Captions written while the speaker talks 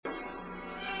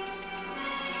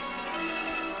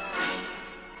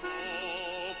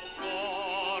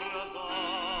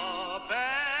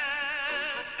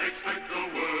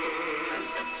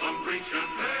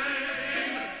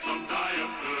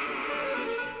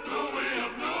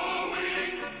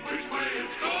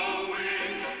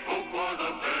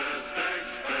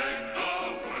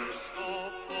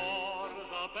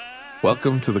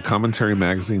Welcome to the Commentary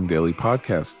Magazine Daily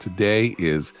Podcast. Today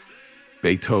is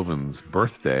Beethoven's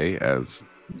birthday, as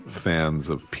fans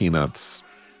of Peanuts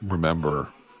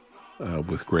remember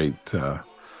with great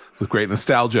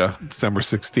nostalgia. December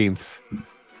 16th,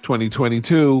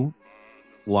 2022.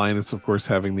 Linus, of course,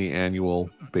 having the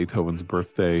annual Beethoven's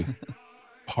birthday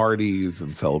parties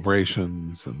and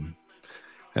celebrations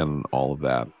and all of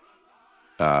that.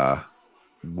 I'm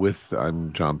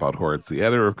John Podhoretz, the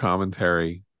editor of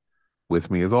Commentary. With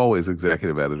me, as always,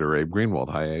 executive editor Abe Greenwald.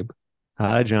 Hi, Abe.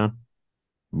 Hi, John.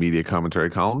 Media commentary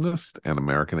columnist and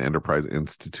American Enterprise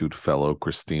Institute fellow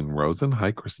Christine Rosen.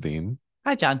 Hi, Christine.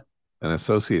 Hi, John. An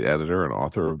associate editor and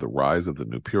author of The Rise of the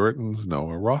New Puritans,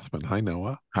 Noah Rothman. Hi,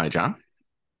 Noah. Hi, John.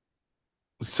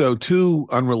 So two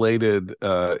unrelated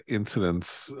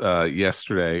incidents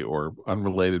yesterday, or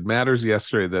unrelated matters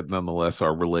yesterday that nonetheless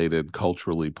are related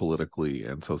culturally, politically,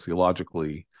 and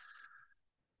sociologically.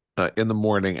 In the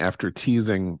morning, after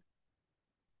teasing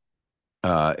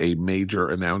a major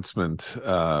announcement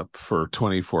for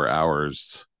 24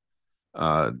 hours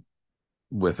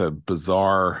with a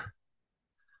bizarre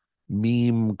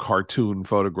meme cartoon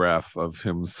photograph of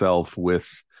himself with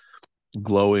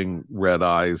glowing red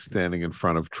eyes standing in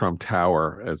front of Trump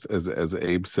Tower, as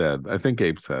Abe said. I think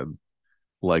Abe said,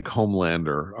 like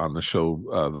Homelander on the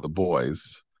show The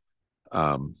Boys,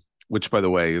 which, by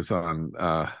the way, is on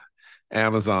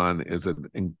Amazon, is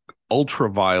an ultra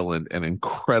violent and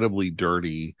incredibly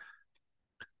dirty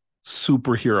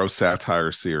superhero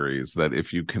satire series that,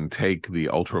 if you can take the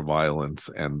ultra violence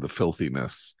and the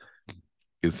filthiness,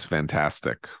 is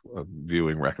fantastic. A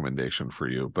viewing recommendation for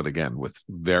you, but again, with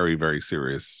very, very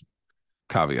serious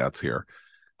caveats here.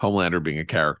 Homelander being a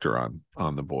character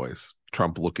on The Boys,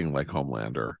 Trump looking like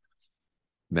Homelander,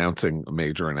 announcing a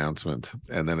major announcement,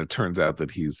 and then it turns out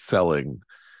that he's selling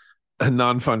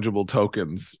non-fungible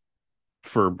tokens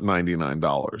for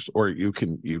 $99, or you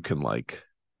can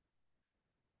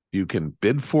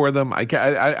bid for them. I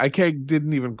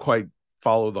didn't even quite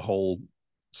follow the whole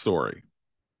story.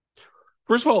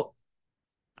 First of all,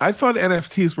 I thought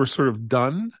NFTs were sort of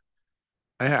done.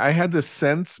 I had this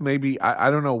sense, maybe I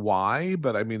don't know why,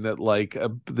 but I mean that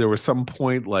there was some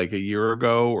point like a year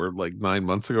ago or like 9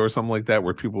 months ago or something like that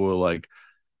where people were like,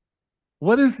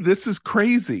 "What is this? Is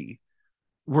crazy."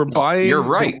 We're buying. You're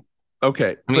right.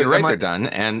 Okay. I mean, you're right, they're done.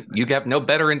 And you have no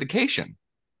better indication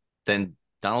than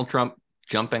Donald Trump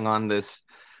jumping on this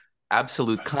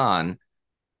absolute con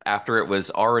after it was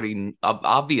already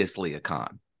obviously a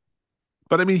con.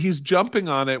 But I mean, he's jumping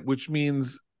on it, which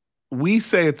means we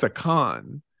say it's a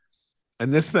con.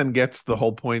 And this then gets the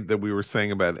whole point that we were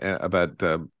saying about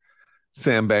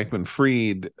Sam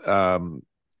Bankman-Fried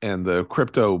and the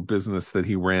crypto business that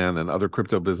he ran and other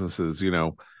crypto businesses,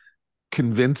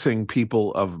 convincing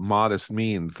people of modest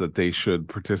means that they should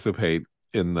participate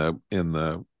in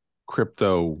the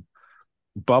crypto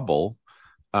bubble.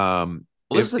 This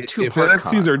is a two-part if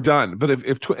NFTs are done, but if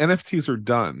NFTs are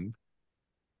done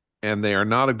and they are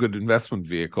not a good investment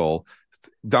vehicle,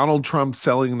 Donald Trump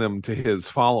selling them to his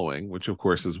following, which of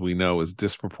course, as we know, is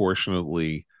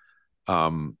disproportionately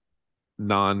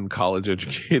non-college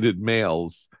educated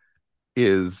males,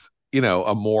 is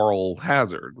a moral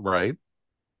hazard, right?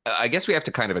 I guess we have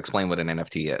to kind of explain what an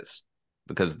NFT is,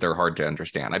 because they're hard to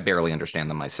understand. I barely understand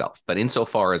them myself. But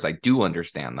insofar as I do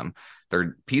understand them,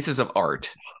 they're pieces of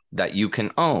art that you can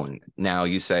own. Now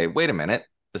you say, wait a minute,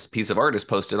 this piece of art is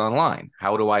posted online.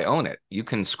 How do I own it? You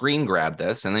can screen grab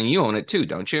this and then you own it too,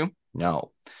 don't you?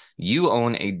 No. You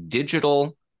own a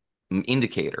digital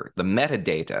indicator. The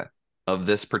metadata of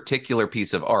this particular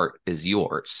piece of art is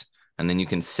yours. And then you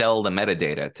can sell the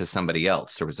metadata to somebody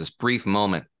else. There was this brief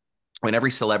moment when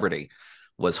every celebrity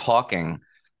was hawking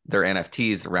their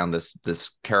NFTs around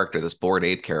this character, this Bored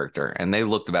Ape character, and they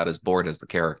looked about as bored as the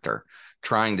character,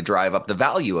 trying to drive up the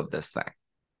value of this thing,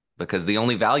 because the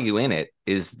only value in it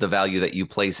is the value that you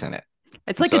place in it.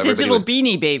 It's like a digital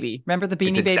Beanie Baby. Remember the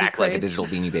Beanie Baby? Exactly like a digital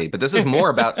Beanie Baby. But this is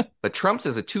more about, but Trump's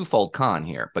is a twofold con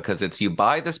here, because it's you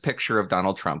buy this picture of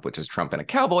Donald Trump, which is Trump in a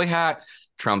cowboy hat,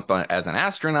 Trump as an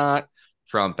astronaut,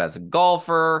 Trump as a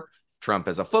golfer, Trump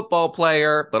as a football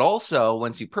player, but also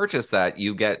once you purchase that,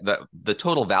 you get the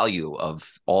total value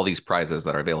of all these prizes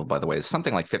that are available, by the way, is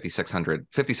something like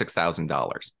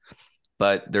 $56,000.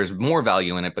 But there's more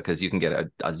value in it because you can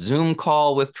get a Zoom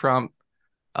call with Trump.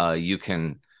 You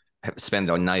can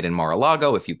spend a night in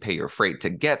Mar-a-Lago if you pay your freight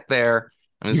to get there.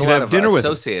 I mean, there's a lot of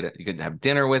associated. You could have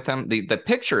dinner with him. The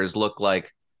pictures look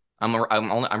like I'm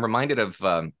reminded of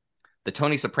the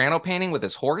Tony Soprano painting with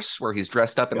his horse, where he's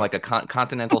dressed up in like a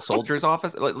Continental Soldier's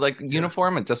office, like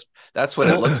uniform, and just that's what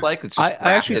it looks like. It's just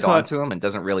grafted onto him and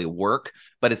doesn't really work.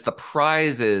 But it's the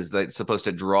prizes that's supposed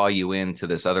to draw you into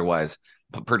this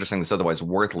purchasing this otherwise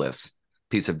worthless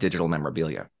piece of digital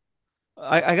memorabilia.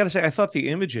 I got to say, I thought the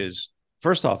images,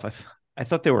 first off, I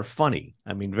thought they were funny.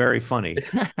 I mean, very funny.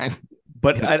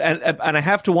 But I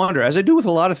have to wonder, as I do with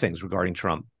a lot of things regarding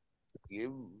Trump,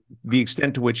 the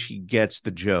extent to which he gets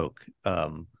the joke.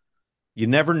 You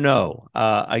never know.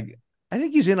 I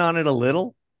think he's in on it a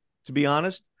little, to be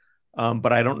honest,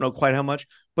 but I don't know quite how much.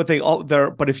 But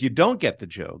but if you don't get the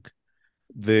joke,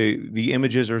 the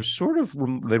images are sort of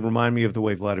they remind me of the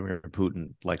way Vladimir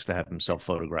Putin likes to have himself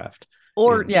photographed.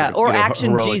 Or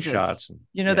Action Jesus, shots and,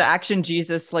 the Action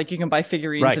Jesus, like you can buy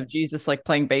figurines of Jesus, like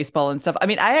playing baseball and stuff. I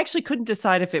mean, I actually couldn't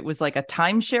decide if it was like a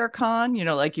timeshare con,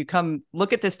 like you come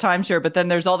look at this timeshare, but then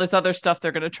there's all this other stuff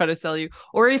they're going to try to sell you,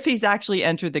 or if he's actually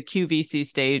entered the QVC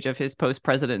stage of his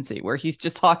post-presidency, where he's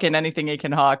just hawking anything he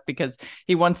can hawk because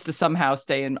he wants to somehow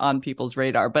stay on people's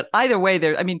radar. But either way,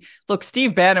 look,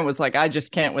 Steve Bannon was like, I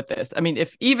just can't with this. I mean,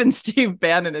 if even Steve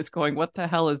Bannon is going, what the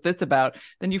hell is this about?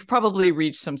 Then you've probably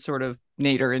reached some sort of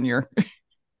nadir in your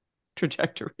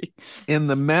trajectory. In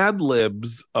the Mad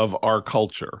Libs of our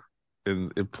culture,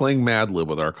 in playing Mad Lib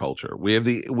with our culture, we have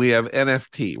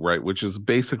NFT, right, which is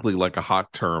basically like a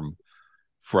hot term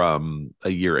from a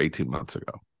year, 18 months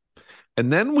ago.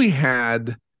 And then we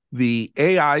had the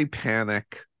AI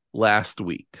panic last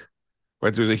week,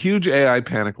 right? There's a huge AI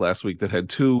panic last week that had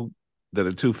two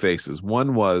faces.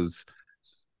 One was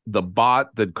the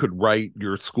bot that could write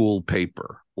your school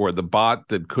paper, or the bot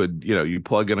that could, you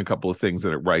plug in a couple of things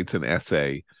and it writes an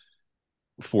essay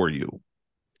for you.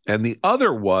 And the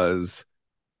other was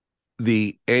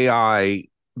the AI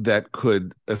that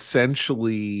could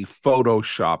essentially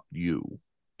Photoshop you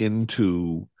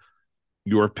into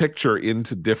your picture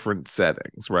into different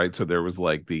settings, right? So there was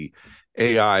like the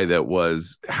AI that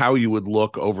was how you would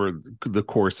look over the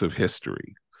course of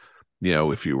history.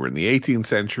 If you were in the 18th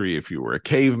century, if you were a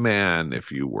caveman,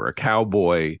 if you were a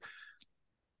cowboy.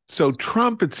 So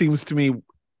Trump, it seems to me,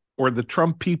 or the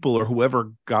Trump people or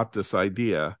whoever got this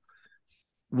idea,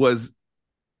 was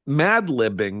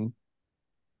mad-libbing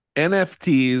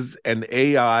NFTs and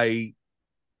AI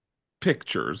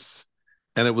pictures.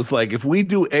 And it was like, if we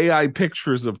do AI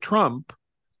pictures of Trump,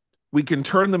 we can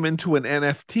turn them into an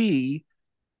NFT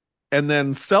and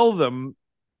then sell them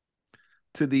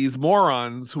to these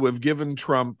morons who gave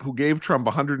Trump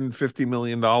 $150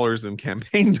 million in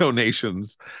campaign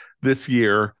donations this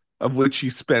year, of which he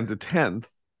spent a tenth,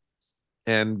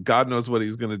 and God knows what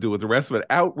he's going to do with the rest of it,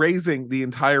 outraising the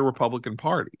entire Republican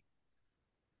Party.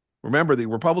 Remember, the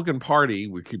Republican Party,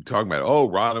 we keep talking about,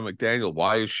 Ronna McDaniel,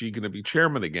 why is she going to be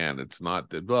chairman again? It's not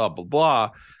the blah, blah, blah.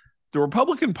 The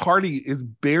Republican Party is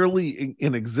barely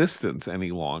in existence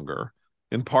any longer,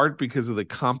 in part because of the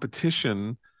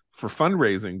competition for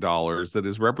fundraising dollars that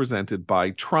is represented by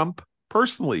Trump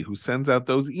personally, who sends out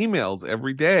those emails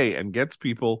every day and gets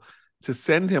people to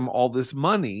send him all this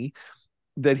money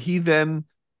that he then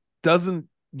doesn't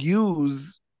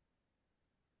use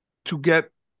to get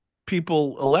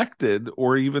people elected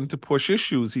or even to push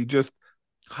issues. He just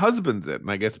husbands it.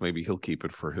 And I guess maybe he'll keep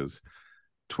it for his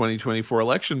 2024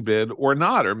 election bid or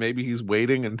not, or maybe he's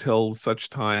waiting until such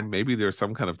time. Maybe there's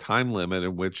some kind of time limit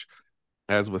in which,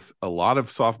 as with a lot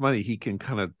of soft money, he can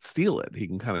kind of steal it. He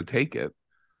can kind of take it,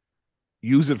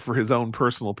 use it for his own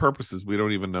personal purposes. We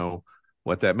don't even know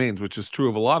what that means, which is true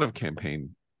of a lot of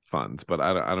campaign funds, but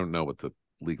I don't know what the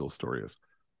legal story is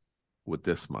with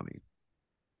this money.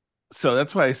 So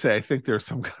that's why I say I think there's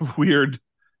some kind of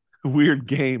weird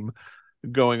game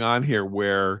going on here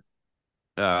where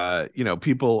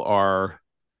people are,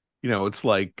 it's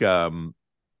like when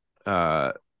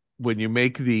you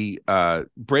make the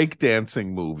breakdancing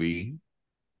movie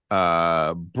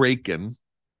Breakin',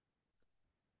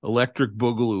 Electric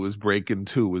Boogaloo is Breakin'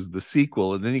 2 is the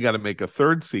sequel, and then you got to make a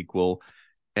third sequel,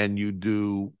 and you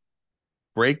do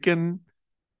Breakin'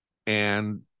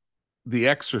 and The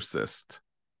Exorcist,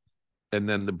 and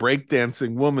then the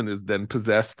breakdancing woman is then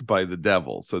possessed by the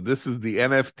devil. So this is the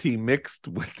NFT mixed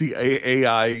with the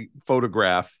AI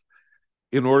photograph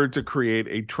in order to create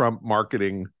a Trump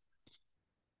marketing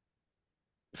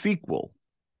sequel,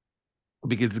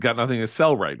 because he's got nothing to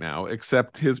sell right now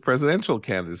except his presidential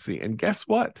candidacy. And guess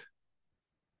what?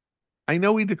 I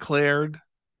know he declared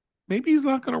maybe he's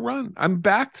not going to run. I'm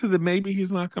back to the maybe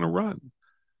he's not going to run.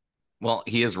 Well,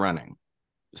 he is running.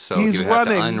 So he would have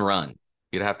to unrun.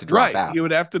 You'd have to drop out. You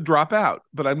would have to drop out.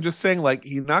 But I'm just saying, like,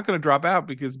 he's not going to drop out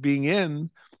because being in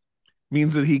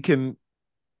means that he can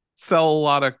sell a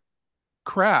lot of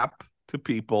crap to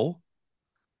people.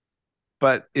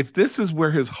 But if this is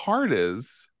where his heart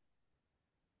is,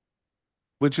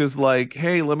 which is like,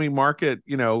 hey, let me market,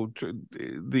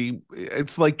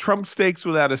 it's like Trump steaks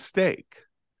without a steak.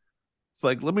 It's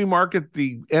like, let me market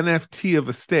the NFT of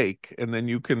a steak, and then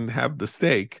you can have the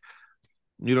steak.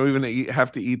 You don't even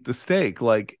have to eat the steak.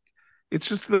 Like, it's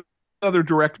just another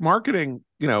direct marketing,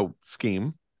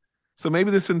 scheme. So maybe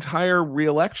this entire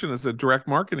reelection is a direct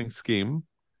marketing scheme,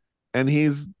 and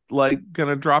he's like going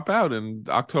to drop out in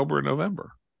October and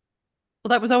November. Well,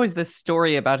 that was always the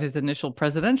story about his initial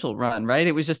presidential run, right?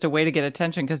 It was just a way to get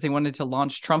attention because he wanted to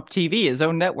launch Trump TV, his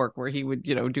own network where he would,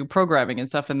 do programming and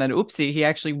stuff. And then, oopsie, he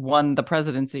actually won the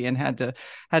presidency and had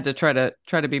to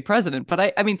try to be president.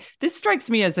 But I mean, this strikes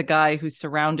me as a guy who's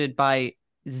surrounded by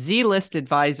Z-list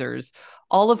advisors,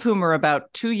 all of whom are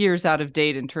about 2 years out of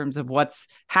date in terms of what's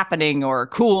happening or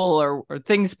cool or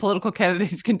things political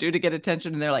candidates can do to get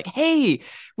attention. And they're like, hey,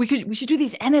 we should do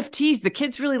these NFTs. The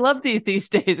kids really love these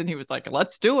days. And he was like,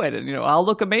 let's do it. And, I'll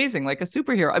look amazing like a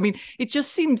superhero. I mean, it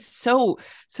just seems so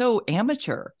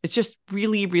amateur. It's just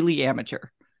really, really amateur.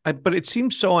 But it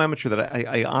seems so amateur that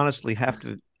I honestly have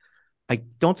to, I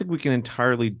don't think we can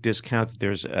entirely discount that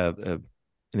there's an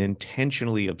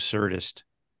intentionally absurdist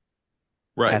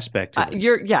aspect to this.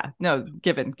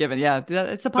 Given. Yeah,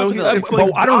 it's a possibility.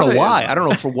 So I don't know why. I don't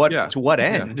know for what to what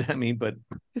end. Yeah. I mean, but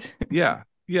yeah,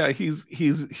 he's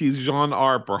Jean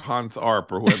Arp or Hans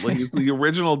Arp or what? Like, he's the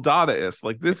original Dadaist.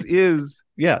 Like, this is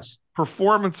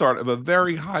performance art of a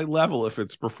very high level. If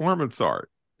it's performance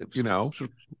art,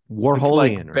 Warholian,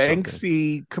 like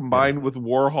Banksy combined with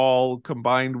Warhol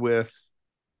combined with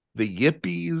the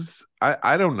Yippies.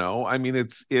 I don't know. I mean,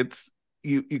 it's.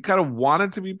 You kind of want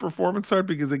it to be performance art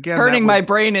because, again, turning my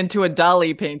brain into a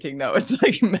Dali painting, though, it's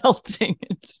like melting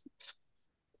it.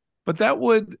 But that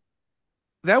would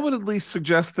at least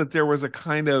suggest that there was a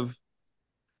kind of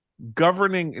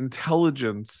governing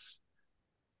intelligence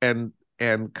and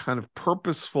kind of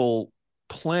purposeful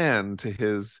plan to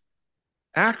his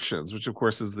actions, which of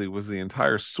course was the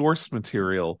entire source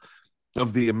material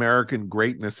of the American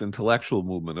greatness intellectual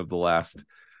movement of the last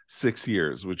 6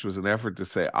 years, which was an effort to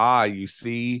say, you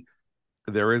see,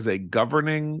 there is a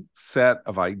governing set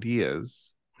of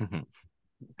ideas,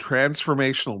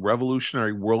 transformational,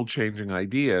 revolutionary, world-changing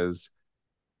ideas.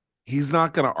 He's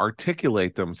not going to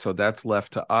articulate them, so that's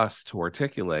left to us to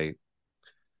articulate.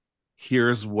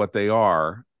 Here's what they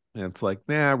are. And it's like,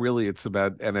 really, it's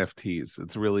about NFTs.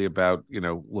 It's really about,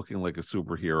 looking like a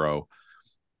superhero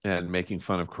and making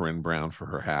fun of Corinne Brown for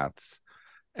her hats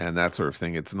and that sort of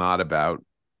thing. It's not about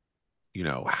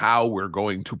how we're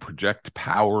going to project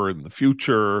power in the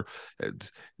future and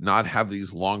not have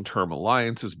these long-term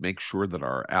alliances, make sure that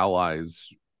our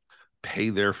allies pay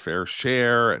their fair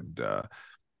share. And,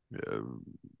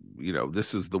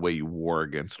 this is the way you war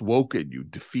against woke, and you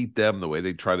defeat them the way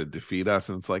they try to defeat us.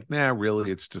 And it's like,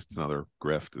 really, it's just another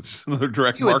grift. It's another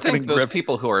direct marketing grift. Those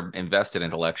people who are invested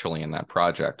intellectually in that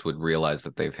project would realize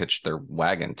that they've hitched their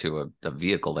wagon to a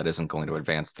vehicle that isn't going to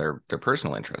advance their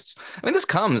personal interests. I mean, this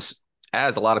comes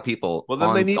as a lot of people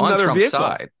they need on Trump's vehicle.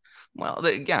 Side.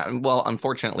 Well,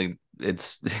 unfortunately,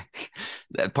 it's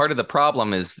part of the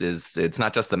problem is it's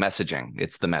not just the messaging,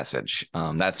 it's the message.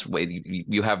 That's way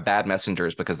you have bad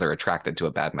messengers because they're attracted to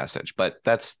a bad message, but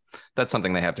that's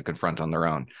something they have to confront on their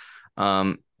own.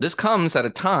 This comes at a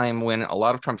time when a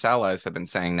lot of Trump's allies have been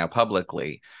saying now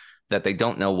publicly that they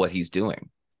don't know what he's doing,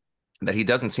 that he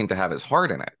doesn't seem to have his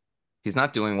heart in it. He's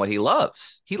not doing what he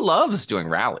loves. He loves doing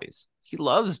rallies. He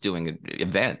loves doing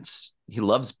events. He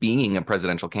loves being a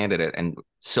presidential candidate and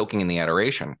soaking in the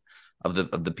adoration of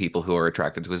the people who are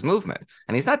attracted to his movement.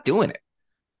 And he's not doing it.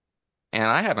 And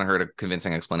I haven't heard a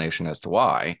convincing explanation as to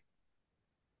why.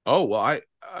 Oh, well,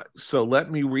 so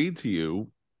let me read to you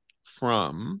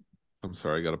from, I'm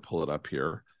sorry, I got to pull it up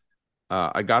here.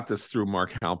 I got this through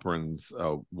Mark Halperin's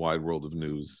Wide World of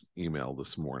News email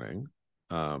this morning.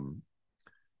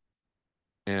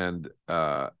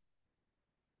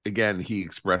 Again, he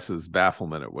expresses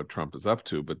bafflement at what Trump is up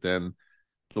to, but then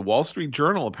the Wall Street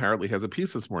Journal apparently has a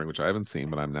piece this morning, which I haven't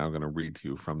seen, but I'm now going to read to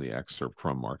you from the excerpt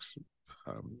from Mark's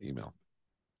email.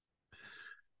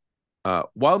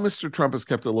 While Mr. Trump has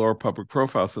kept a lower public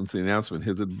profile since the announcement,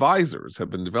 his advisors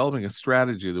have been developing a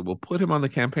strategy that will put him on the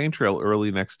campaign trail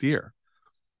early next year.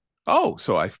 Oh,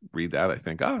 so I read that, I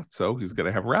think, so he's going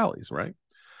to have rallies, right?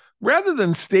 Rather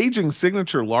than staging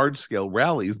signature large-scale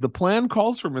rallies, the plan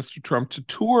calls for Mr. Trump to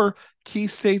tour key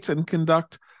states and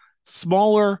conduct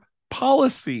smaller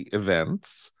policy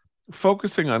events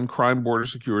focusing on crime, border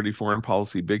security, foreign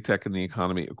policy, big tech, and the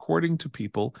economy, according to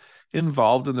people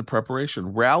involved in the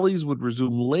preparation. Rallies would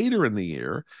resume later in the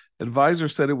year.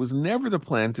 Advisors said it was never the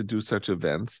plan to do such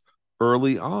events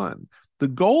early on. The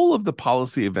goal of the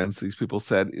policy events, these people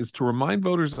said, is to remind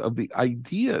voters of the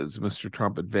ideas Mr.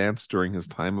 Trump advanced during his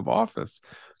time of office,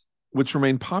 which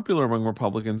remain popular among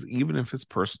Republicans, even if his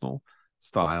personal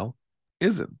style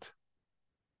isn't.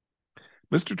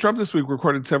 Mr. Trump this week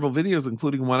recorded several videos,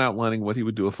 including one outlining what he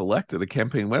would do if elected. A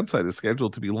campaign website is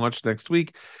scheduled to be launched next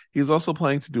week. He is also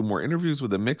planning to do more interviews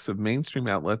with a mix of mainstream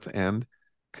outlets and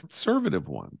conservative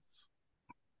ones.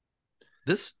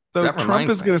 So Trump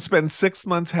is going to spend 6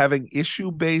 months having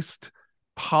issue-based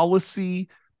policy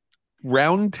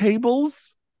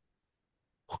roundtables.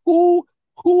 Who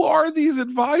are these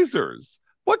advisors?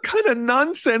 What kind of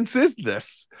nonsense is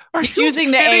this? He's using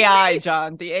the AI,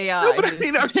 John. The AI. No, but I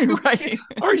mean,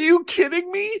 are you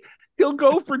kidding me? He'll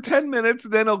go for 10 minutes,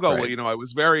 and then he'll go, well, I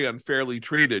was very unfairly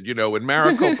treated. In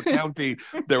Maricopa County,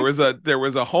 there was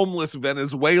a homeless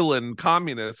Venezuelan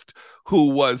communist who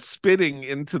was spitting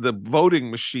into the voting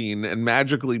machine and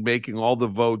magically making all the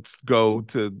votes go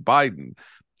to Biden.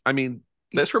 I mean,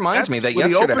 this reminds me that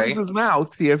yesterday, he opens his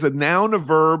mouth, he has a noun, a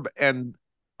verb, and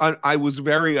I was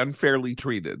very unfairly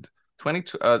treated.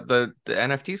 The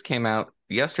NFTs came out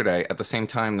yesterday at the same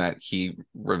time that he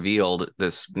revealed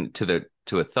this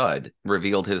to a thud,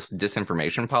 revealed his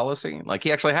disinformation policy. Like,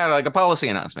 he actually had a policy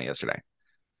announcement yesterday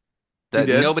that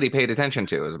nobody paid attention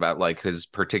to. It was about his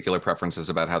particular preferences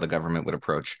about how the government would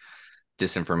approach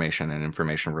disinformation and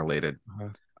information related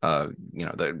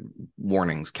the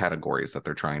warnings categories that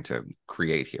they're trying to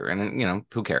create here. And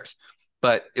who cares?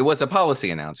 But it was a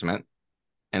policy announcement,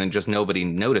 and just nobody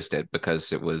noticed it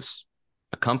because it was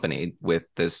accompanied with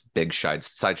this big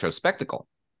sideshow spectacle.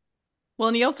 Well,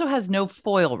 and he also has no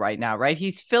foil right now, right?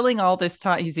 He's filling all this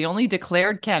time. He's the only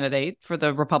declared candidate for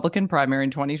the Republican primary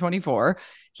in 2024.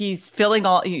 He's filling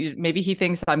all. Maybe he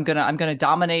thinks I'm gonna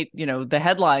dominate, the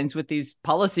headlines with these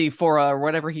policy fora or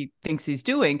whatever he thinks he's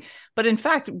doing. But in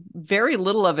fact, very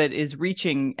little of it is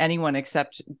reaching anyone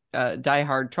except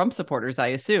diehard Trump supporters, I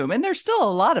assume. And there's still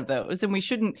a lot of those, and we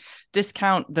shouldn't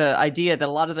discount the idea that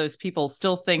a lot of those people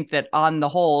still think that on the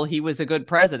whole he was a good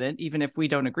president, even if we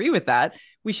don't agree with that.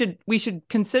 We should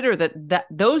consider that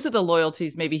those are the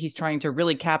loyalties maybe he's trying to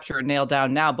really capture and nail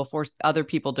down now before other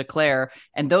people declare.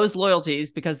 And those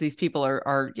loyalties, because these people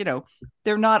are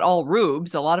they're not all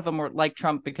rubes. A lot of them were like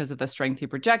Trump because of the strength he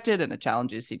projected and the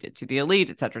challenges he did to the elite,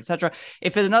 et cetera, et cetera.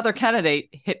 If another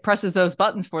candidate presses those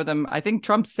buttons for them, I think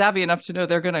Trump's savvy enough to know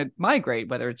they're going to migrate,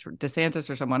 whether it's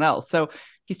DeSantis or someone else. So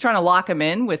he's trying to lock him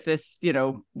in with this,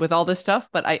 with all this stuff.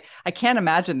 But I can't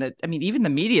imagine that. I mean, even the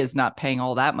media is not paying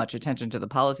all that much attention to the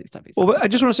policy stuff. But I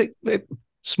just want to say,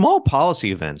 small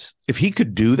policy events, if he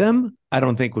could do them, I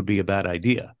don't think would be a bad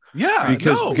idea. Yeah,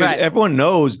 because everyone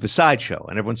knows the sideshow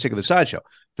and everyone's sick of the sideshow.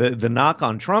 The knock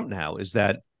on Trump now is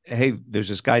that, hey, there's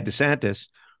this guy DeSantis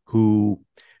who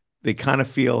they kind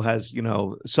of feel has,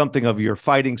 something of your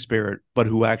fighting spirit, but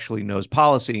who actually knows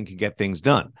policy and can get things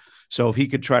done. So if he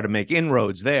could try to make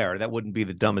inroads there, that wouldn't be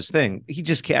the dumbest thing. He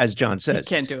just, as John says,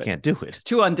 can't do it. It's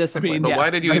too undisciplined. But why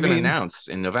did you even announce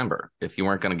in November if you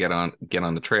weren't going to get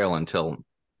on the trail until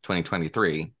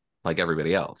 2023 like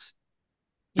everybody else?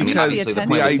 I mean, obviously the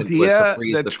plan was to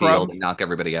freeze the field and knock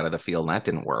everybody out of the field, and that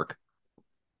didn't work.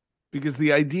 Because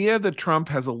the idea that Trump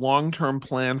has a long-term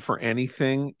plan for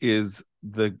anything is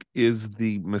the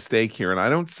mistake here. And I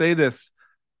don't say this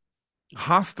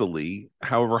hostilely,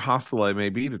 however hostile I may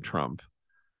be to Trump.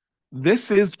 This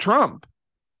is Trump.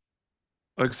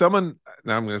 Someone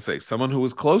who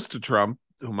was close to Trump,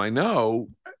 whom I know,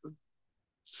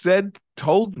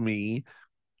 told me,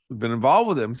 been involved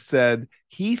with him, said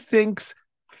he thinks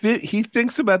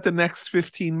about the next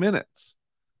 15 minutes.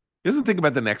 He doesn't think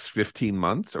about the next 15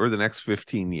 months or the next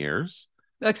 15 years.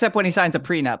 Except when he signs a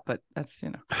prenup, but that's,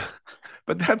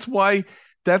 But that's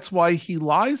why he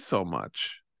lies so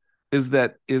much. Is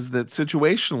that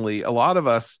situationally, a lot of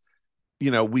us,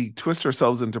 we twist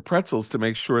ourselves into pretzels to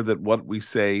make sure that what we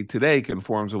say today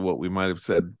conforms with what we might have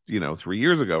said, 3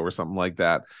 years ago or something like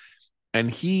that.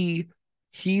 And he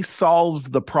solves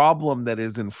the problem that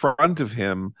is in front of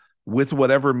him with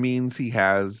whatever means he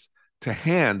has to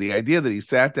hand. The idea that he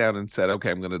sat down and said, okay,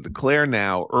 I'm going to declare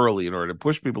now early in order to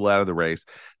push people out of the race,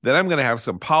 then I'm going to have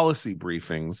some policy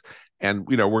briefings, and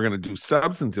we're going to do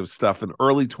substantive stuff in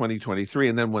early 2023,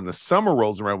 and then when the summer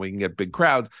rolls around, we can get big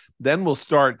crowds. Then we'll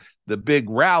start the big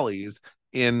rallies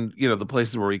in the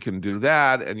places where we can do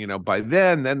that, and by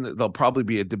then there'll probably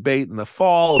be a debate in the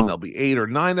fall, and there'll be 8 or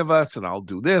 9 of us, and I'll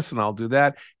do this and I'll do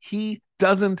that. He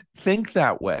doesn't think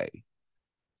that way.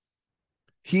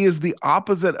 He is the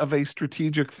opposite of a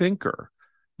strategic thinker.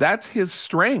 That's his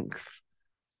strength.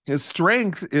 His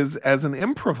strength is as an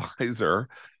improviser.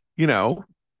 You know,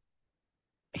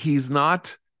 he's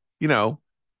not, you know,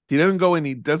 he doesn't go and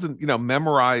he doesn't,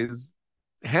 memorize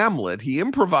Hamlet. He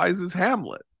improvises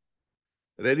Hamlet.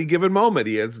 At any given moment,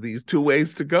 he has these two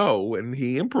ways to go and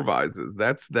he improvises.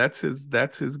 That's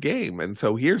his game. And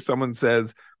so here someone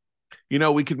says,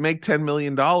 we could make $10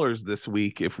 million this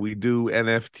week if we do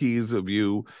NFTs of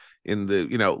you in the,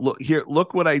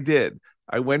 look what I did.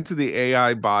 I went to the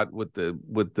AI bot with the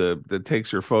that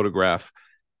takes your photograph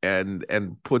and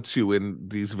puts you in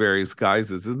these various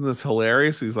guises. Isn't this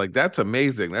hilarious? He's like, that's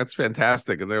amazing. That's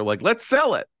fantastic. And they're like, let's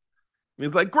sell it. And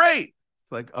he's like, great.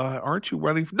 It's like, aren't you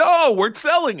running? No, we're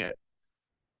selling it.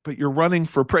 But you're running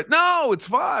for print. No, it's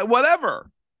fine. Whatever.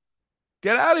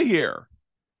 Get out of here.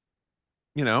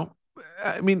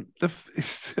 I mean,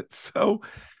 so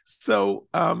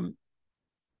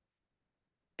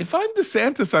if I'm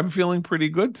DeSantis, I'm feeling pretty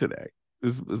good today,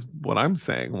 is what I'm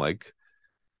saying. Like,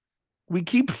 we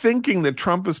keep thinking that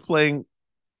Trump is playing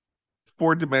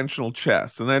 4-dimensional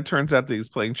chess, and then it turns out that he's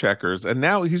playing checkers, and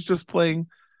now he's just playing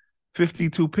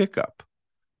 52 pickup.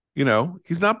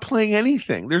 He's not playing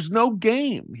anything. There's no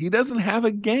game. He doesn't have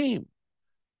a game.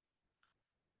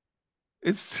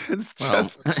 It's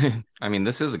just. I mean,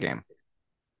 this is a game.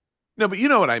 No, but you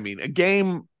know what I mean. A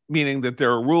game meaning that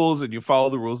there are rules and you follow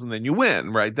the rules and then you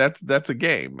win, right? That's a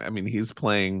game. I mean, he's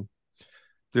playing.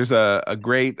 There's a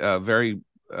great, very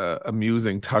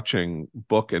amusing, touching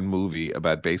book and movie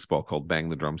about baseball called "Bang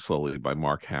the Drum Slowly" by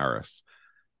Mark Harris,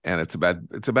 and it's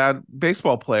about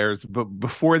baseball players, but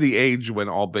before the age when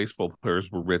all baseball players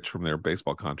were rich from their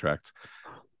baseball contracts,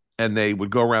 and they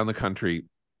would go around the country.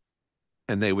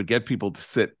 And they would get people to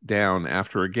sit down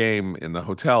after a game in the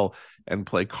hotel and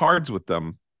play cards with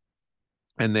them.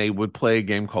 And they would play a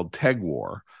game called Teg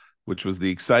War, which was the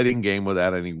exciting game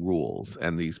without any rules.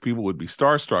 And these people would be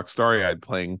starstruck, starry-eyed,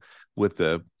 playing with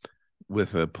the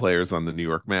players on the New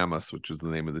York Mammoths, which is the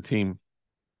name of the team.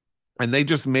 And they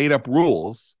just made up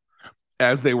rules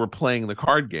as they were playing the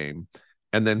card game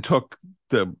and then took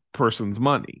the person's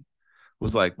money. It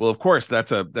was like, well, of course,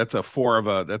 that's a 4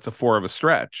 of a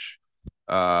stretch.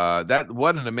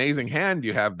 What an amazing hand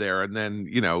you have there. And then,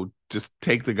 just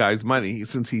take the guy's money.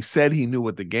 Since he said he knew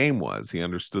what the game was, he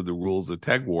understood the rules of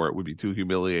Teg War, it would be too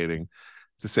humiliating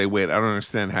to say, wait, I don't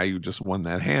understand how you just won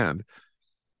that hand.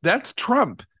 That's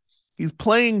Trump. He's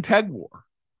playing Teg War.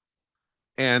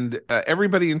 And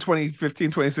everybody in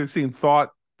 2015, 2016 thought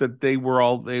that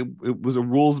it was a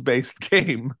rules-based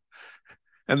game.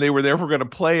 And they were therefore going to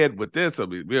play it with this. I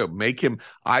mean, make him,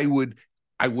 I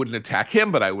wouldn't attack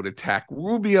him, but I would attack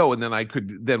Rubio. And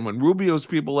then when Rubio's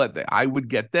people I would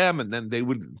get them. And then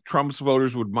Trump's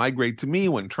voters would migrate to me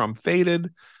when Trump faded.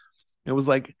 It was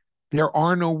like, there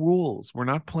are no rules. We're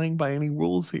not playing by any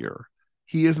rules here.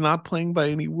 He is not playing by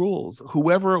any rules.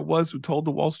 Whoever it was who told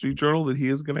the Wall Street Journal that he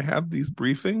is going to have these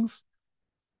briefings,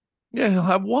 yeah, he'll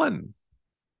have one.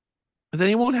 And then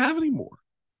he won't have any more.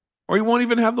 Or he won't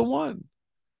even have the one.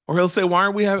 Or he'll say, why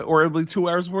aren't we having, or it'll be 2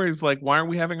 hours before he's like, why aren't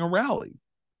we having a rally?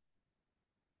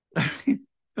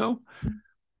 No.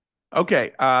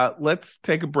 Okay, let's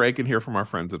take a break and hear from our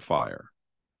friends at FIRE.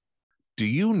 Do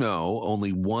you know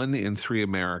only 1 in 3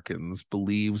 Americans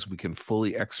believes we can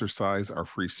fully exercise our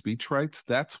free speech rights?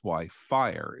 That's why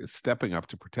FIRE is stepping up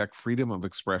to protect freedom of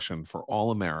expression for all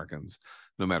Americans,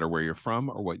 no matter where you're from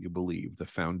or what you believe. The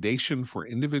Foundation for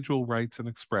Individual Rights and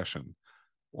Expression,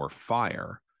 or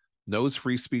FIRE, knows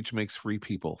free speech makes free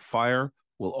people. FIRE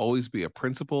will always be a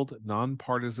principled,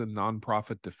 nonpartisan,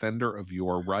 nonprofit defender of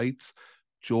your rights.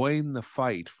 Join the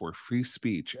fight for free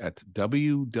speech at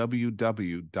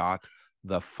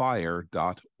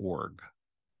www.thefire.org.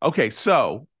 Okay,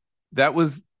 so that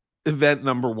was event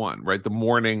number 1, right? The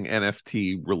morning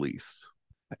NFT release.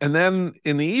 And then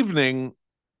in the evening,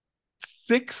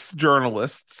 6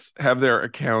 journalists have their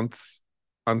accounts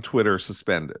on Twitter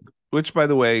suspended, which, by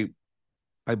the way,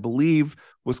 I believe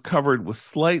was covered with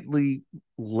slightly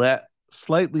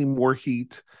more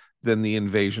heat than the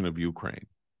invasion of Ukraine.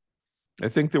 I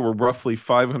think there were roughly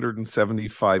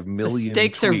 575 million the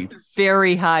stakes tweets. Are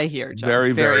very high here, John.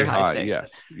 Very, very high.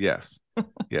 Stakes.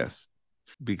 Yes.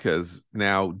 Because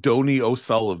now Donny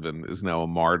O'Sullivan is now a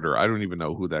martyr. I don't even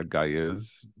know who that guy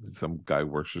is. Some guy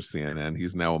works for CNN.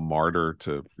 He's now a martyr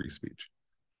to free speech.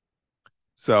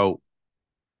 So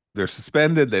they're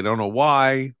suspended. They don't know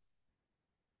why.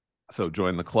 So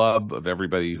join the club of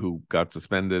everybody who got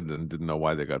suspended and didn't know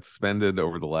why they got suspended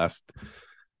over the last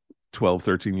 12,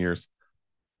 13 years.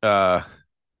 Then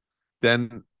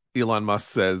Elon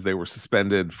Musk says they were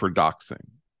suspended for doxing.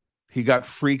 he got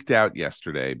freaked out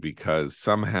yesterday because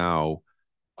somehow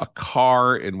a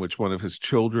car in which one of his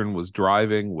children was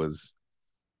driving was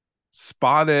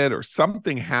spotted, or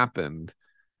something happened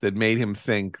that made him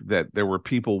think that there were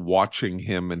people watching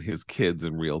him and his kids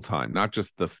in real time, not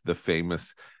just the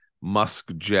famous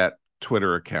Musk Jet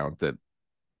Twitter account that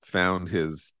found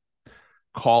his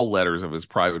call letters of his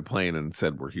private plane and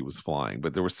said where he was flying,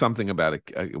 but there was something about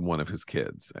one of his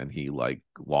kids, and he like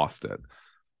lost it.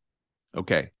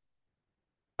 Okay.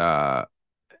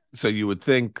 So you would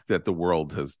think that the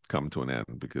world has come to an end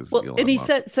because well, Elon and he Musk...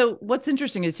 said, so what's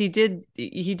interesting is he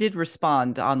did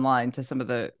respond online to some of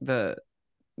the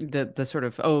sort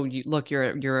of, oh, look,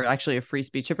 you're actually a free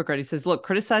speech hypocrite. He says, look,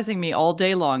 criticizing me all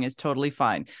day long is totally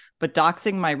fine, but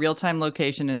doxing my real-time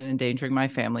location and endangering my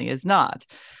family is not.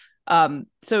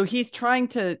 So he's trying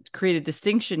to create a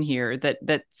distinction here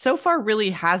that so far really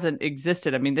hasn't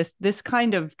existed. I mean, this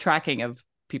kind of tracking of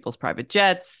people's private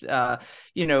jets,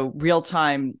 real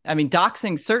time. I mean,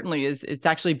 doxing certainly it's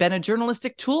actually been a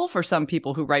journalistic tool for some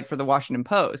people who write for the Washington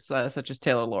Post, such as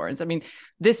Taylor Lawrence. I mean,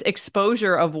 this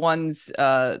exposure of one's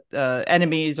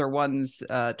enemies or one's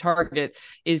target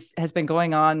has been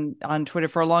going on Twitter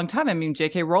for a long time. I mean,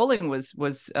 J.K. Rowling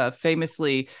was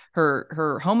famously,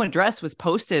 her home address was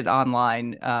posted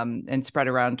online and spread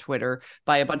around Twitter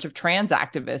by a bunch of trans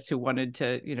activists who wanted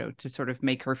to sort of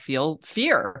make her feel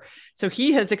fear. So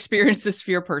he has experienced this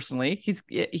fear personally.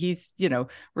 He's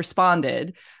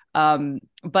responded.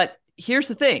 But here's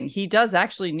the thing: he does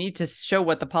actually need to show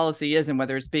what the policy is and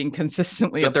whether it's being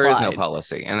consistently applied. But there is no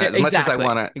policy, and as much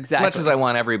as I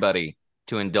want everybody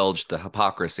to indulge the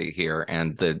hypocrisy here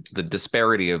and the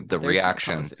disparity of the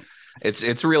reaction,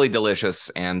 it's really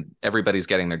delicious, and everybody's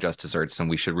getting their just desserts,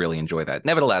 and we should really enjoy that.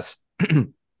 Nevertheless.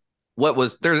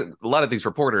 There's a lot of these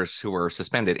reporters who were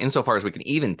suspended, insofar as we can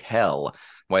even tell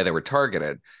why they were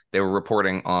targeted. They were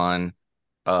reporting on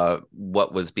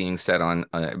what was being said on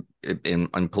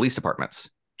police departments,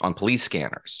 on police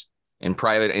scanners, in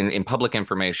public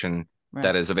information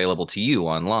that is available to you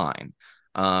online.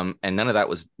 And none of that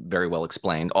was very well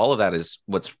explained. All of that is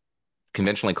what's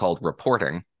conventionally called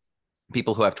reporting.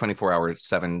 People who have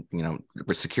 24/7,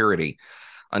 security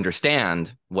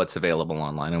understand what's available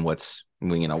online and what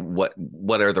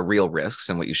are the real risks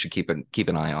and what you should keep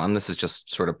an eye on. This is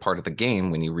just sort of part of the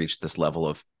game when you reach this level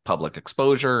of public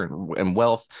exposure and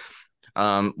wealth.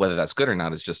 Whether that's good or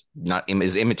not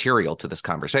is immaterial to this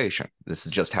conversation. This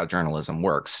is just how journalism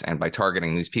works. And by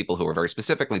targeting these people who are very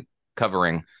specifically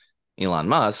covering Elon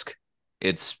Musk,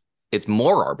 it's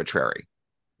more arbitrary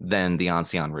than the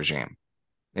Ancien regime.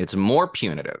 It's more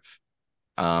punitive.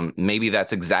 Maybe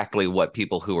that's exactly what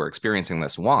people who are experiencing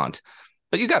this want.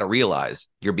 But you got to realize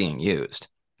you're being used.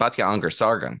 Batya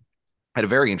Unger-Sargon had a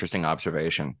very interesting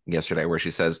observation yesterday where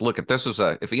she says, look,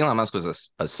 if Elon Musk was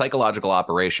a psychological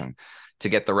operation to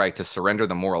get the right to surrender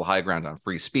the moral high ground on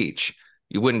free speech,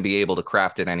 you wouldn't be able to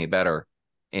craft it any better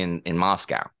in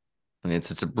Moscow. And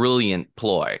it's a brilliant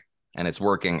ploy, and it's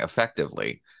working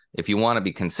effectively. If you want to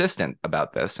be consistent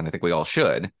about this, and I think we all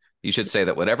should, you should say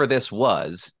that whatever this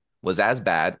was as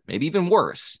bad, maybe even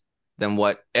worse, than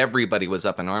what everybody was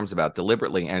up in arms about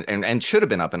deliberately and should have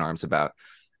been up in arms about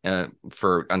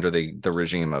under the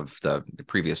regime of the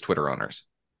previous Twitter owners,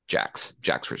 Jack's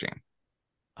regime.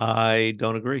 I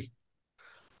don't agree.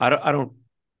 I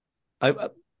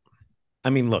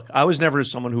mean, look, I was never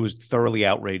someone who was thoroughly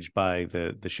outraged by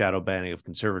the shadow banning of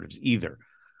conservatives either.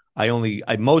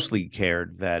 I mostly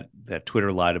cared that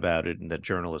Twitter lied about it and that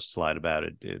journalists lied about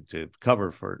it to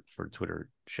cover for Twitter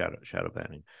shadow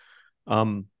banning.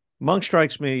 Monk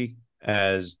strikes me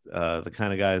as the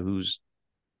kind of guy who's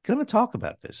going to talk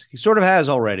about this. He sort of has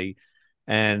already,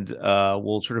 and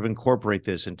will sort of incorporate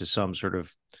this into some sort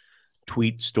of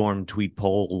tweet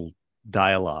poll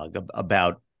dialogue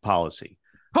about policy.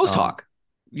 Post talk.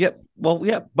 Yeah, well,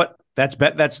 yeah, but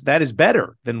that is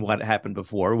better than what happened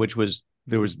before, which was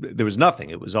there was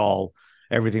nothing. It was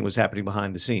everything was happening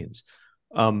behind the scenes.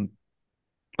 Well,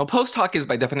 post talk is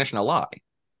by definition a lie.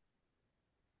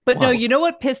 But no, you know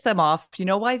what pissed them off? You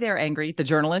know why they're angry, the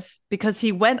journalists? Because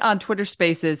he went on Twitter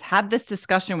Spaces, had this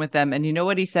discussion with them, and you know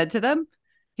what he said to them?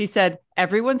 He said,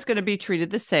 everyone's going to be treated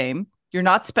the same. You're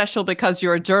not special because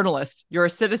you're a journalist. You're a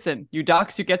citizen. You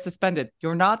dox, you get suspended.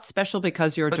 You're not special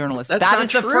because you're a journalist. That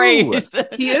is the phrase.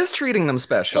 He is treating them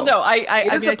special. Well, no, he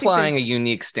is applying a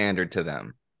unique standard to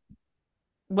them.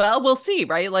 Well, we'll see,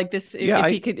 right? Like this, he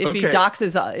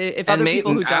doxes, if other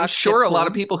people who dox, I'm sure a lot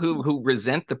of people who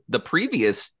resent the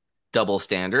previous double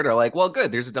standard are like, well,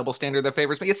 good, there's a double standard that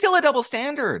favors me. It's still a double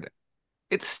standard.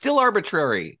 It's still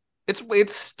arbitrary.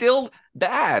 It's still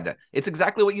bad. It's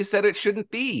exactly what you said it shouldn't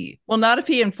be. Well, not if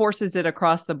he enforces it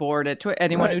across the board.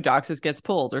 Anyone who doxes gets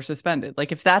pulled or suspended.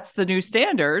 Like if that's the new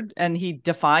standard and he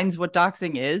defines what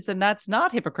doxing is, then that's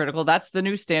not hypocritical. That's the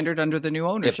new standard under the new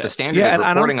ownership. If the standard is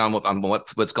reporting on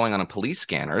what's going on in police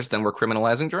scanners, then we're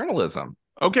criminalizing journalism.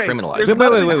 Okay, criminalizing. There's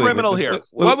nothing criminal here.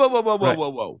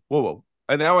 Whoa.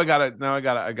 And now I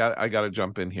gotta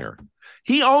jump in here.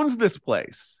 He owns this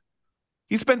place.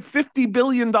 He spent $50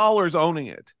 billion owning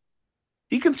it.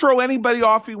 He can throw anybody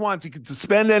off he wants. He can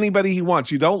suspend anybody he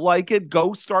wants. You don't like it?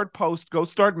 Go start Post. Go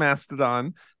start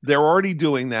Mastodon. They're already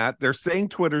doing that. They're saying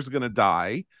Twitter's going to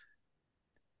die.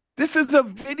 This is a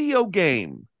video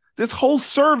game. This whole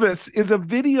service is a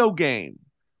video game.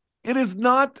 It is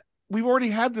not. We've already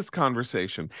had this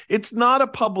conversation. It's not a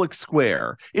public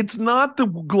square. It's not the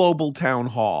global town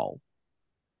hall.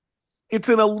 It's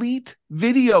an elite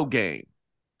video game.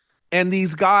 And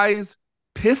these guys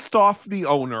pissed off the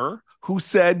owner, who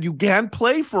said you can't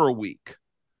play for a week.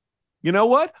 You know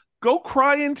what? Go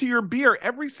cry into your beer.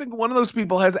 Every single one of those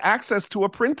people has access to a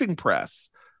printing press.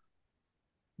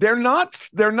 They're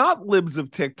not libs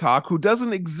of TikTok, who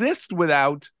doesn't exist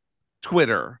without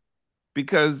Twitter,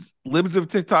 because libs of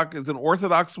TikTok is an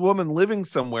Orthodox woman living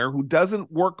somewhere who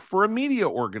doesn't work for a media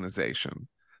organization.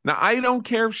 Now, I don't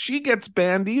care if she gets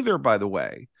banned either, by the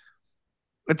way.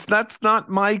 That's not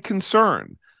my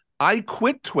concern. I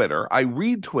quit Twitter. I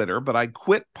read Twitter, but I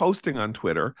quit posting on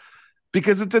Twitter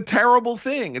because it's a terrible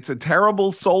thing. It's a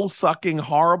terrible, soul-sucking,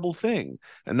 horrible thing.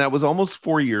 And that was almost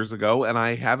 4 years ago, and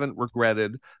I haven't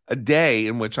regretted a day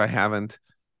in which I haven't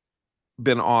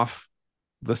been off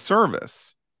the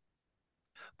service.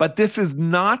 But this is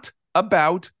not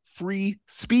about free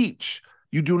speech.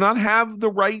 You do not have the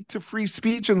right to free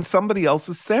speech in somebody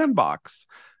else's sandbox.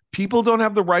 People don't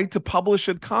have the right to publish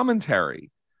a commentary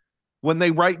when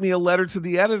they write me a letter to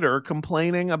the editor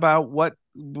complaining about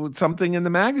something in the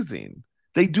magazine.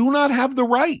 They do not have the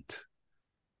right.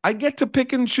 I get to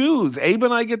pick and choose. Abe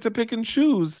and I get to pick and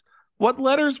choose what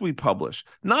letters we publish,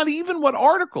 not even what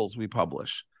articles we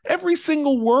publish. Every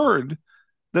single word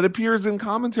that appears in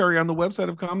commentary on the website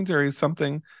of Commentary is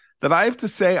something that I have to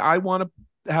say I want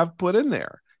to have put in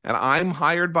there. And I'm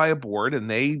hired by a board, and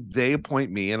they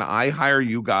appoint me, and I hire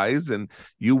you guys, and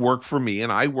you work for me,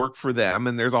 and I work for them.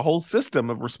 And there's a whole system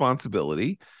of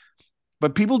responsibility.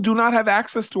 But people do not have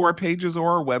access to our pages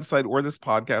or our website or this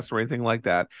podcast or anything like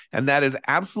that. And that is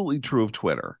absolutely true of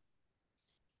Twitter.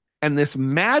 And this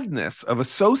madness of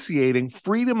associating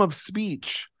freedom of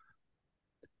speech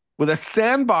with a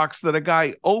sandbox that a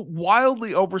guy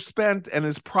wildly overspent and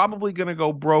is probably going to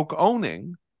go broke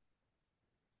owning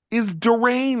is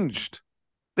deranged.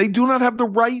 They do not have the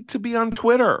right to be on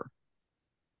Twitter.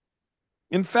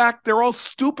 In fact, they're all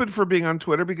stupid for being on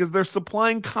Twitter because they're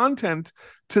supplying content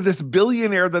to this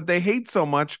billionaire that they hate so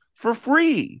much for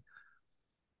free.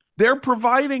 They're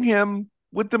providing him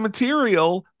with the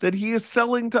material that he is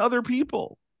selling to other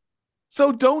people.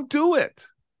 So don't do it.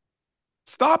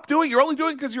 Stop doing it. You're only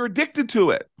doing it because you're addicted to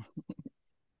it.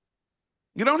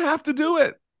 You don't have to do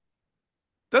it.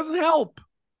 Doesn't help.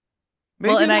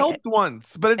 Maybe it helped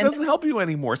once, but it doesn't help you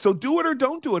anymore. So do it or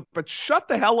don't do it, but shut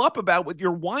the hell up about what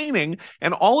you're whining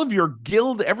and all of your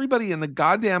guild, everybody in the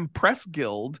goddamn press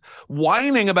guild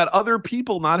whining about other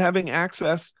people not having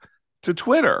access to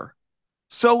Twitter.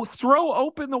 So throw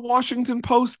open the Washington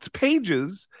Post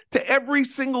pages to every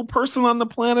single person on the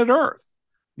planet Earth.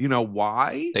 You know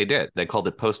why? They did. They called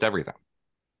it Post Everything.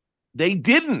 They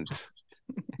didn't.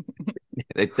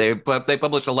 They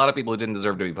published a lot of people who didn't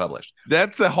deserve to be published.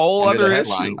 That's a whole under other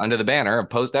headline, issue. Under the banner of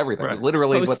Post Everything. Right. It was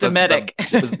literally Post-emetic.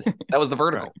 that was the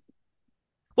vertical. Right.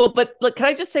 Well, but look, can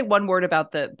I just say one word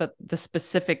about the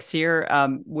specifics here,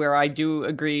 where I do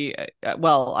agree?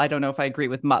 Well, I don't know if I agree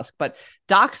with Musk, but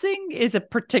doxing is a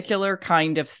particular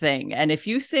kind of thing. And if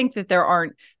you think that there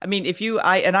aren't, I mean,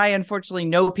 I unfortunately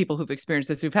know people who've experienced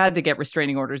this, who've had to get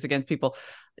restraining orders against people.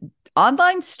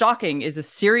 Online stalking is a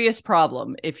serious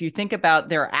problem. If you think about,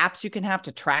 there are apps you can have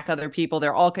to track other people.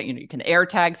 They're all, you can air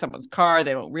tag someone's car.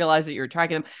 They don't realize that you're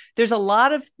tracking them.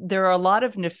 There are a lot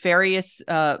of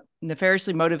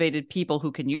nefariously motivated people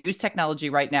who can use technology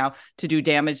right now to do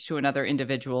damage to another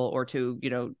individual or to,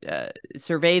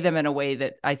 survey them in a way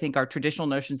that I think our traditional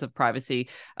notions of privacy,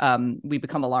 we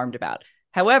become alarmed about.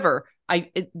 However,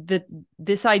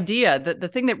 this idea that the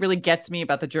thing that really gets me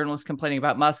about the journalists complaining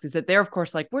about Musk is that they're, of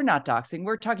course, like, we're not doxing.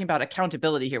 We're talking about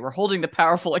accountability here. We're holding the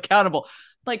powerful accountable.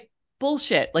 Like,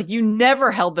 bullshit. Like, you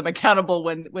never held them accountable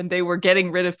when they were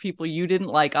getting rid of people you didn't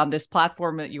like on this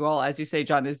platform that you all, as you say,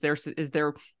 John, is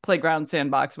their playground,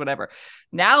 sandbox, whatever.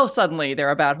 Now suddenly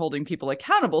they're about holding people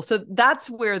accountable. So that's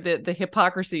where the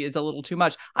hypocrisy is a little too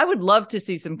much. I would love to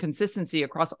see some consistency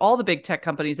across all the big tech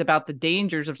companies about the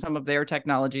dangers of some of their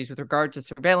technologies with regard to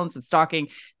surveillance and stalking,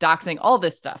 doxing, all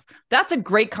this stuff. That's a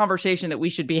great conversation that we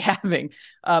should be having.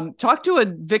 Talk to a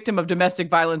victim of domestic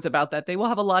violence about that. They will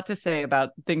have a lot to say about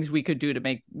things we could do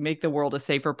to make the world a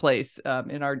safer place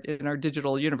in our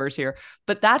digital universe here.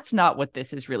 But that's not what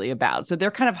this is really about. So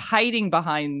they're kind of hiding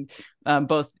behind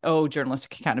both,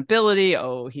 journalistic accountability,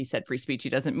 he said free speech, he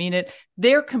doesn't mean it.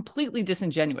 They're completely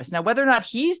disingenuous. Now, whether or not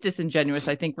he's disingenuous,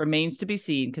 I think remains to be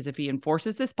seen, because if he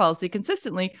enforces this policy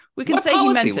consistently, we can say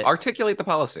policy? He meant it. Articulate the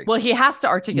policy. Well, he has to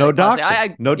articulate no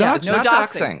doxing. No doxing. It's not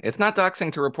doxing. It's not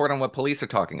doxing to report on what police are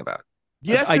talking about.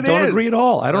 Yes, I don't agree at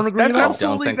all. I don't agree at all.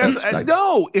 Absolutely.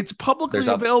 No, it's publicly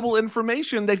available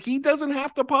information that he doesn't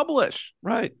have to publish.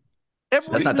 Right.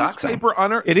 Every newspaper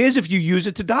on Earth. It is if you use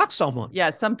it to dox someone. Yeah,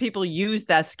 some people use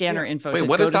that scanner info. Wait,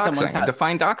 what is doxing?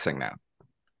 Define doxing now.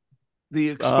 The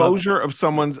exposure of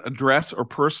someone's address or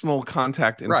personal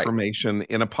contact information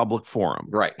in a public forum.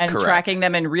 Right. And tracking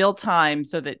them in real time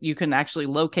so that you can actually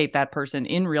locate that person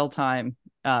in real time,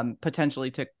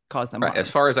 potentially to cause them harm. As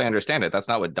far as I understand it, that's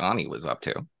not what Donnie was up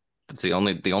to. That's the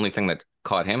only thing that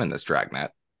caught him in this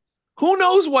dragnet. Who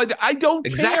knows what? I don't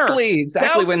care.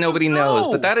 Exactly when nobody knows.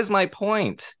 But that is my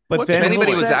point. But if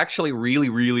anybody was actually really,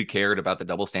 really cared about the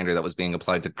double standard that was being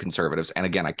applied to conservatives, and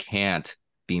again, I can't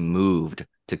be moved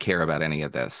to care about any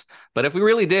of this. But if we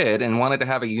really did and wanted to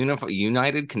have a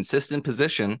united, consistent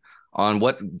position on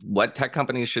what tech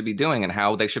companies should be doing and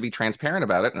how they should be transparent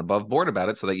about it and above board about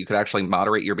it so that you could actually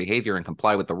moderate your behavior and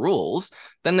comply with the rules,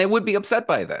 then they would be upset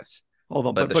by this. Hold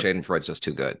on, but the Schadenfreud's just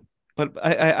too good. But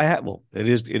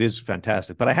it is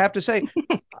fantastic. But I have to say,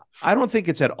 I don't think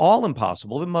it's at all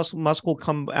impossible that Musk will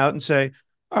come out and say,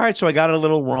 all right, so I got it a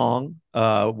little wrong.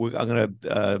 I'm going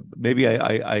to maybe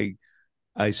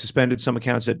I suspended some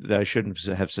accounts that I shouldn't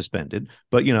have suspended.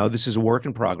 But, this is a work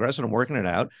in progress and I'm working it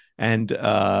out. And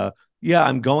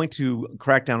I'm going to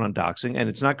crack down on doxing. And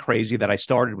it's not crazy that I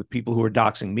started with people who are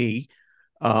doxing me.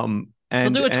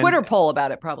 And we'll do a Twitter poll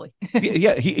about it, probably.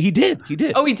 Yeah, he did. He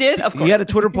did. Oh, he did? Of course. He had a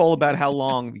Twitter poll about how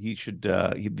long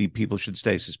the people should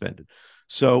stay suspended.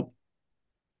 So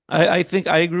I think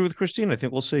I agree with Christine. I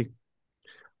think we'll see.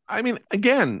 I mean,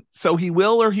 again, so he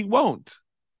will or he won't.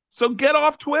 So get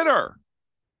off Twitter,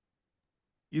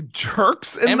 you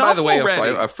jerks. And by the way,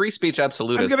 a free speech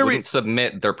absolutist wouldn't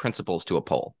submit their principles to a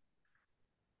poll.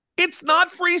 It's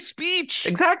not free speech.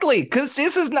 Exactly, because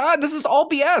this is all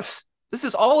BS. This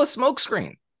is all a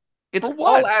smokescreen. It's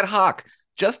all ad hoc,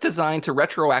 just designed to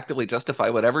retroactively justify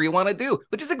whatever you want to do,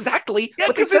 which is exactly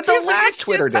what they said the last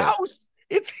Twitter did.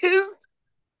 It's his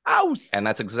house. And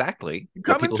that's exactly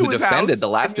what people who defended the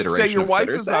last iteration say your of wife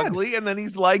Twitter is said. Ugly, and then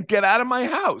he's like, get out of my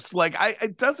house. Like,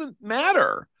 it doesn't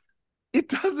matter. It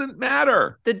doesn't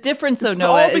matter. The difference, though,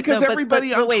 Noah, because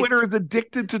everybody on Twitter is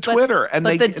addicted to Twitter, and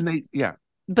they.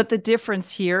 But the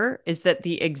difference here is that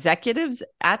the executives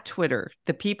at Twitter,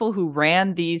 the people who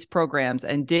ran these programs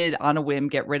and did on a whim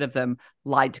get rid of them,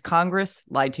 lied to Congress,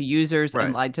 lied to users,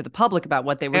 and lied to the public about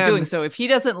what they were doing. So if he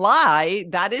doesn't lie,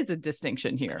 that is a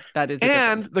distinction here. That is a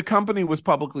difference. The company was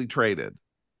publicly traded.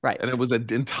 Right. And it was an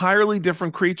entirely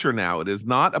different creature now. It is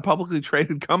not a publicly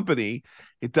traded company.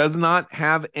 It does not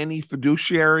have any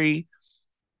fiduciary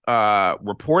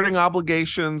reporting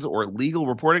obligations or legal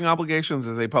reporting obligations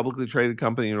as a publicly traded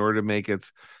company in order to make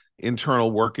its internal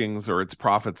workings or its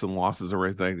profits and losses or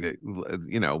anything,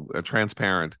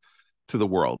 transparent to the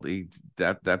world.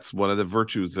 That's one of the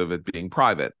virtues of it being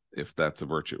private, if that's a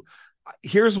virtue.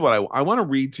 Here's what I want to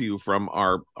read to you from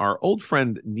our old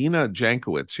friend Nina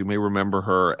Jankowicz. You may remember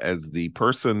her as the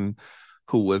person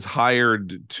who was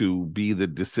hired to be the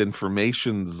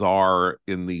disinformation czar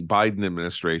in the Biden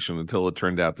administration until it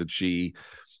turned out that she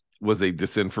was a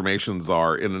disinformation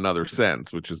czar in another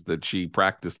sense, which is that she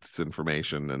practiced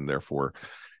disinformation and therefore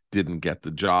didn't get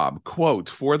the job. Quote,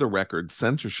 for the record,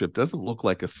 censorship doesn't look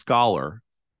like a scholar,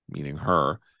 meaning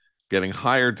her, getting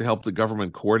hired to help the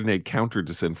government coordinate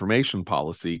counter-disinformation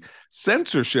policy.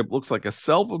 Censorship looks like a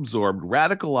self-absorbed,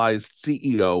 radicalized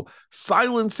CEO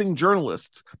silencing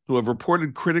journalists who have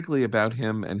reported critically about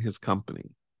him and his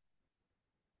company.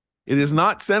 It is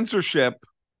not censorship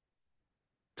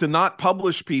to not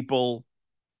publish people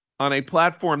on a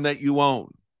platform that you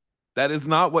own. That is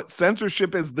not what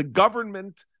censorship is. The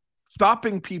government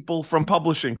stopping people from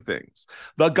publishing things.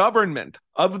 The government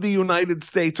of the United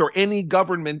States or any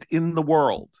government in the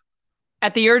world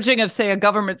At the urging of, say, a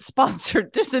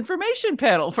government-sponsored disinformation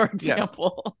panel, for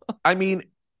example. Yes. I mean,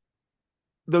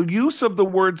 the use of the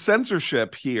word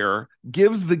censorship here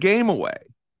gives the game away.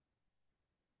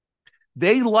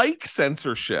 They like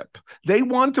censorship. They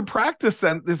want to practice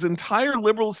this entire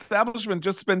liberal establishment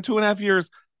just spent 2.5 years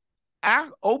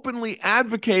openly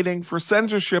advocating for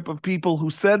censorship of people who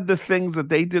said the things that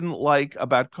they didn't like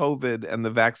about COVID and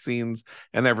the vaccines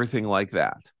and everything like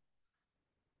that.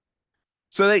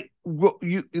 So they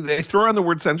throw around the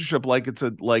word censorship like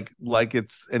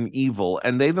it's an evil,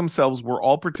 and they themselves were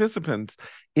all participants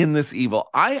in this evil.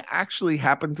 I actually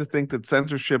happen to think that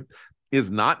censorship is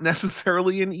not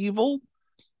necessarily an evil,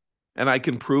 and I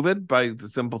can prove it by the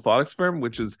simple thought experiment,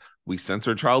 which is we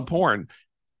censor child porn.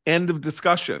 End of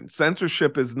discussion.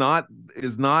 Censorship is not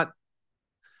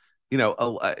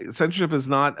censorship is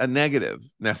not a negative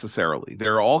necessarily.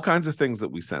 There are all kinds of things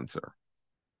that we censor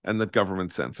and that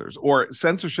government censors, or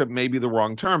censorship may be the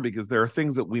wrong term, because there are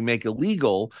things that we make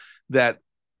illegal that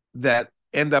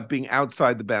end up being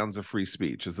outside the bounds of free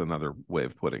speech, is another way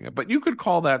of putting it. But you could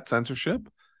call that censorship.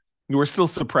 You are still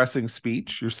suppressing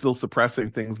speech. You're still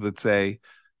suppressing things that say,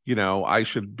 I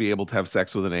should be able to have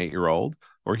sex with an 8-year-old,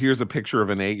 or here's a picture of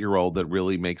an 8-year-old that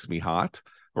really makes me hot,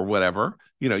 or whatever.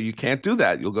 You can't do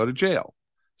that. You'll go to jail.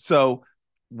 So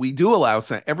we do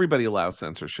everybody allows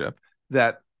censorship.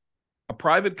 That a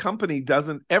private company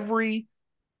doesn't. Every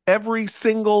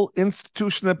single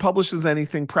institution that publishes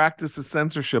anything practices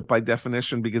censorship by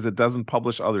definition, because it doesn't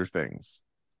publish other things.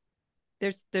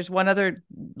 There's one other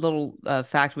little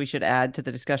fact we should add to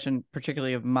the discussion,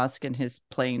 particularly of Musk and his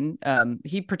plane.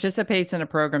 He participates in a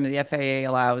program that the FAA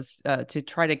allows to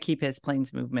try to keep his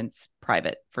plane's movements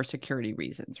private for security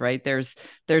reasons, right? There's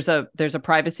a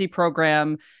privacy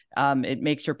program. It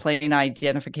makes your plane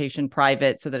identification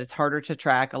private so that it's harder to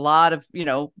track. A lot of,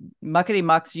 muckety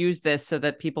mucks use this so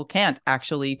that people can't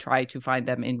actually try to find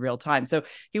them in real time. So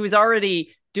he was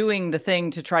already doing the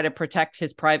thing to try to protect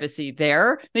his privacy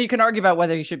there. Now, you can argue about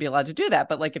whether he should be allowed to do that,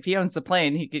 but like if he owns the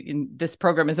plane, this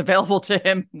program is available to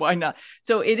him. Why not?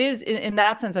 So it is in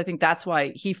that sense. I think that's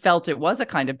why he felt it was a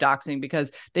kind of doxing,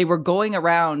 because they were going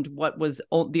around what was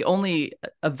the only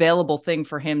available thing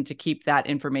for him to keep that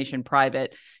information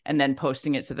private, and then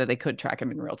posting it so that they could track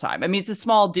him in real time. I mean, it's a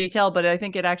small detail, but I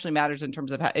think it actually matters in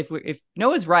terms of how, if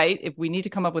Noah's right, if we need to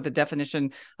come up with a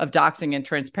definition of doxing and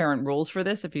transparent rules for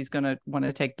this, if he's going to want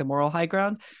to take the moral high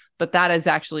ground. But that is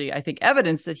actually, I think,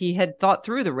 evidence that he had thought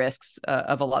through the risks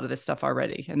of a lot of this stuff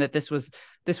already, and that this was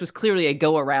clearly a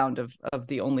go around of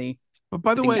the only. But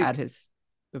by the way, that is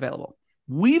available.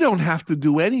 We don't have to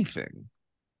do anything.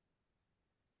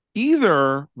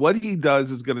 Either what he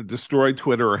does is going to destroy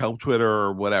Twitter or help Twitter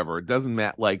or whatever. It doesn't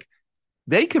matter. Like,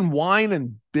 they can whine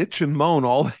and bitch and moan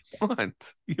all they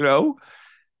want.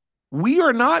 We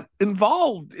are not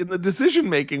involved in the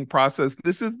decision-making process.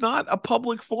 This is not a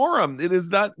public forum. It is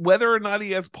not whether or not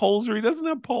he has polls or he doesn't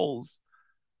have polls.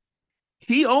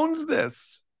 He owns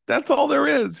this. That's all there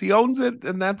is. He owns it,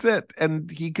 and that's it. And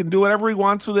he can do whatever he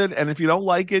wants with it. And if you don't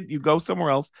like it, you go somewhere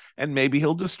else, and maybe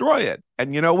he'll destroy it.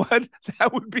 And you know what?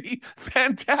 That would be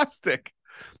fantastic.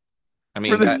 I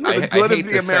mean, I hate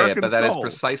to say it, but that is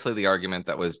precisely the argument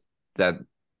that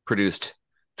produced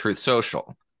Truth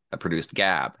Social, that produced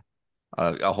Gab.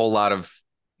 A whole lot of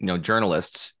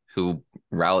journalists who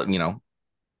rallied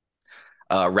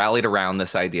around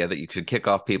this idea that you could kick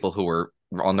off people who were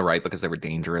on the right because they were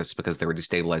dangerous, because they were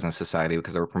destabilizing society,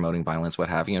 because they were promoting violence, what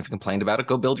have you. And if you complained about it,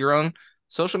 go build your own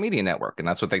social media network. And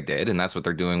that's what they did, and that's what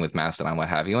they're doing with Mastodon, what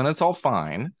have you. And it's all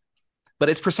fine, but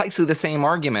it's precisely the same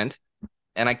argument.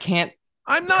 And I can't.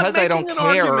 Because I don't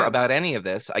care about any of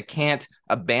this, I can't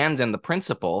abandon the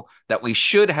principle that we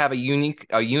should have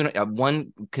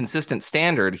one consistent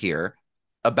standard here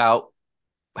about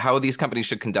how these companies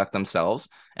should conduct themselves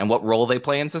and what role they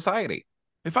play in society.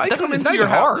 If I come into your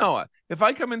house, Noah, if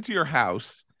I come into your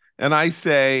house and I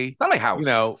say, it's not my house.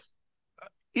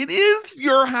 It is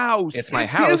your house. It's my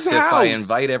house. If I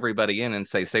invite everybody in and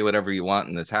say whatever you want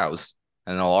in this house,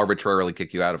 and I'll arbitrarily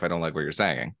kick you out if I don't like what you're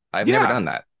saying. I've never done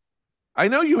that. I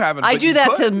know you haven't. I do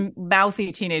that to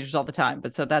mouthy teenagers all the time,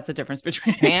 but so that's a difference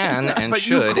between can and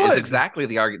should is exactly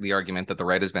the argument that the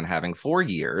right has been having for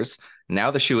years.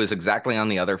 Now the shoe is exactly on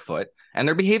the other foot, and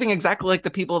they're behaving exactly like the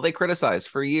people they criticized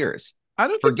for years. I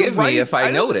don't forgive me if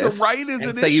I notice the right is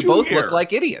and an say you both look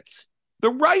like idiots.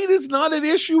 The right is not an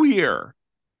issue here.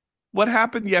 What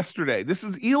happened yesterday? This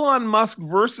is Elon Musk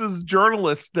versus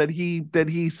journalists that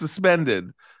he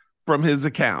suspended from his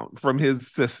account, from his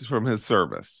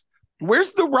service.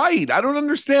 Where's the right? I don't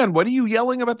understand. What are you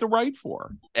yelling about the right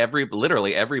for?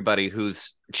 Literally everybody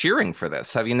who's cheering for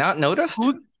this. Have you not noticed?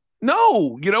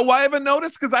 No, you know why I haven't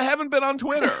noticed? Because I haven't been on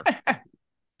Twitter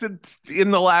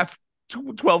in the last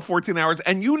 12, 14 hours.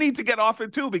 And you need to get off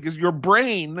it too, because your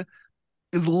brain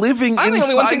is living I'm the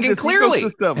only one thinking this clearly.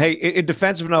 ecosystem. Hey, in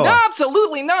defense of Noah. No,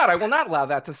 absolutely not. I will not allow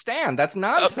that to stand. That's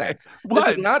nonsense. Okay. This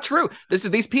is not true.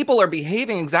 These people are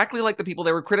behaving exactly like the people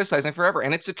they were criticizing forever,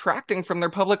 and it's detracting from their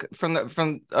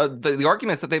the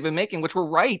arguments that they've been making, which were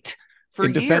right for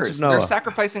years. They're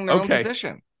sacrificing their own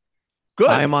position. Good.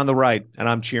 I am on the right, and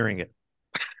I'm cheering it.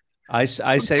 I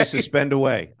say suspend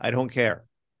away. I don't care.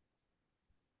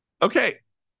 Okay.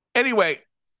 Anyway,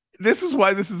 this is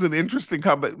why this is an interesting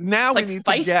comment. Now it's we like need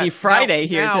feisty to get Friday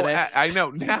here today. I know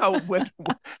now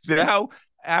now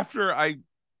after I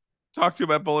talked to you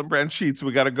about Bull and Branch sheets,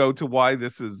 we got to go to why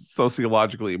this is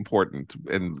sociologically important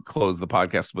and close the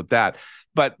podcast with that.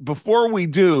 But before we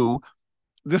do,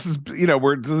 this is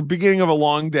we're at the beginning of a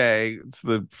long day. It's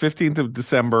the 15th of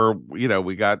December. We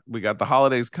got the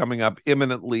holidays coming up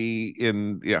imminently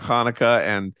in Hanukkah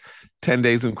and 10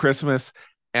 days in Christmas.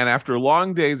 And after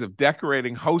long days of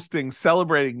decorating, hosting,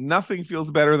 celebrating, nothing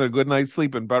feels better than a good night's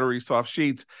sleep and buttery soft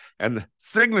sheets. And the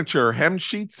signature hemmed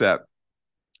sheet set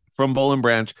from Bull and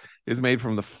Branch is made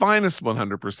from the finest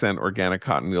 100% organic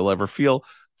cotton you'll ever feel,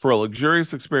 for a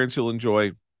luxurious experience you'll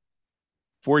enjoy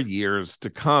for years to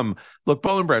come. Look,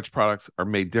 Bull and Branch products are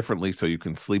made differently so you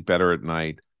can sleep better at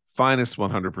night. Finest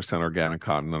 100% organic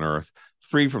cotton on earth,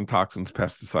 free from toxins,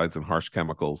 pesticides, and harsh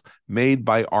chemicals, made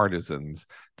by artisans,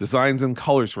 designs and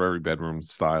colors for every bedroom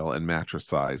style and mattress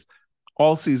size.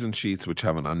 All season sheets which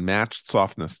have an unmatched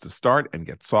softness to start and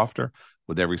get softer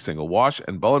with every single wash.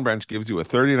 And Bull and Branch gives you a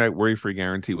 30-night worry-free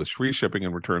guarantee with free shipping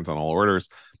and returns on all orders.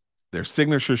 Their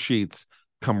signature sheets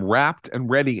come wrapped and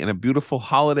ready in a beautiful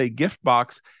holiday gift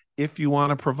box if you want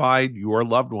to provide your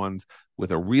loved ones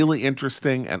with a really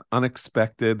interesting and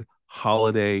unexpected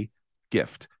holiday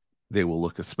gift. They will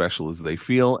look as special as they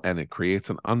feel, and it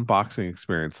creates an unboxing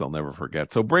experience they'll never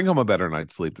forget. So bring home a better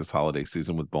night's sleep this holiday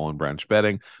season with Bull and Branch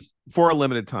bedding. For a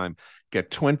limited time, get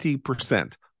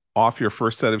 20% off your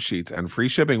first set of sheets and free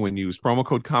shipping when you use promo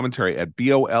code commentary at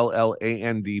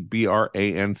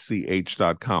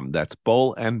BOLLANDBRANCH.com. That's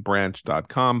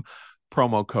bullandbranch.com,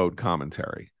 promo code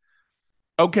commentary.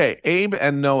 Okay, Abe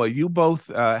and Noah, you both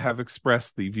have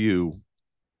expressed the view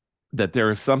that there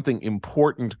is something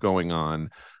important going on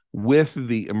with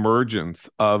the emergence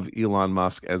of Elon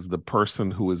Musk as the person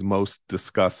who is most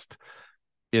discussed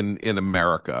in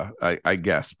America, I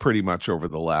guess, pretty much over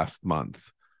the last month,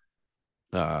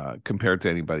 compared to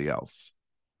anybody else.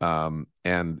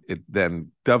 And it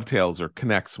then dovetails or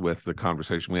connects with the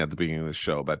conversation we had at the beginning of the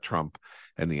show about Trump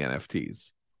and the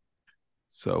NFTs.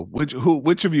 So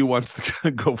which of you wants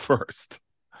to go first?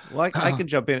 Well, I can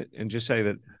jump in and just say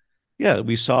that, yeah,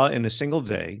 we saw in a single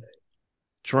day,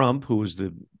 Trump, who was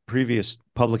the previous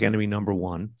public enemy number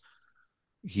one,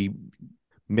 he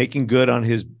making good on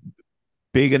his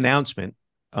big announcement,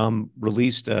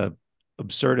 released a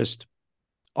absurdist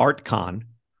art con,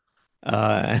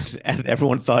 and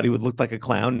everyone thought he would look like a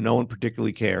clown. No one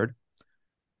particularly cared.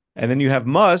 And then you have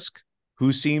Musk,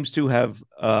 who seems to have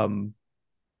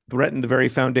threatened the very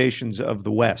foundations of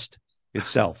the West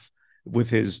itself with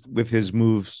his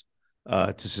moves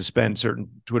to suspend certain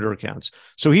Twitter accounts.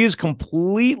 So he has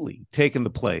completely taken the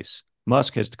place.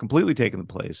 Musk has completely taken the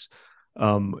place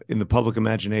in the public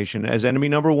imagination as enemy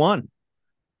number one,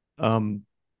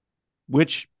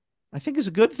 which I think is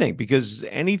a good thing, because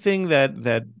anything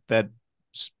that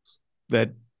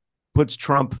puts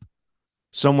Trump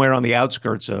somewhere on the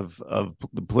outskirts of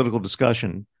the political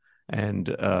discussion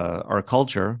and our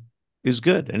culture is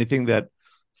good. Anything that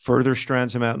further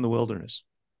strands him out in the wilderness.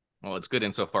 Well, it's good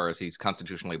insofar as he's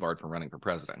constitutionally barred from running for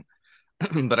president.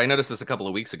 But I noticed this a couple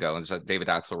of weeks ago, and David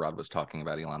Axelrod was talking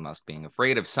about Elon Musk being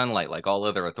afraid of sunlight like all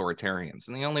other authoritarians.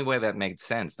 And the only way that made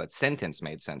sense, that sentence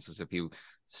made sense, is if you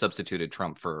substituted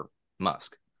Trump for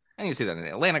Musk. And you see that in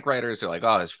the Atlantic writers, they're like,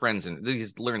 oh, his friends, and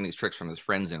he's learned these tricks from his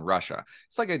friends in Russia.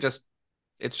 It's like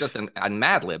it's just a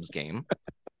Mad Libs game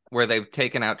where they've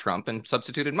taken out Trump and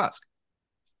substituted Musk.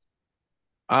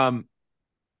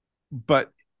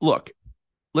 But look,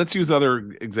 let's use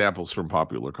other examples from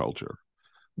popular culture.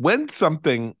 When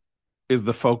something is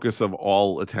the focus of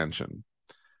all attention,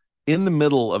 in the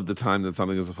middle of the time that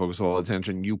something is the focus of all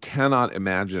attention, you cannot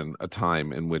imagine a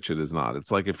time in which it is not.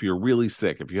 It's like if you're really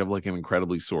sick, if you have like an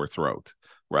incredibly sore throat,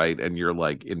 right? And you're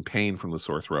like in pain from the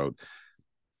sore throat,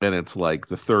 and it's like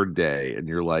the third day, and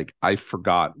you're like, I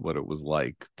forgot what it was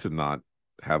like to not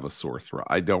have a sore throat.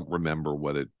 I don't remember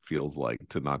what it feels like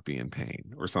to not be in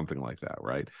pain or something like that,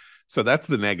 right? So that's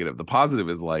the negative. The positive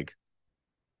is like,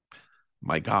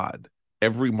 my God,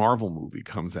 every Marvel movie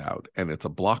comes out and it's a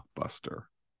blockbuster.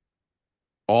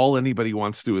 all anybody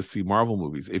wants to do is see Marvel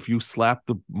movies. If you slap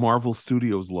the Marvel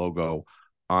Studios logo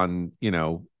on,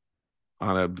 on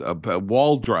a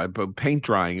wall drive, a paint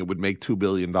drying, it would make $2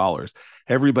 billion.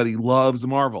 Everybody loves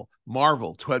Marvel.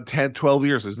 10, 12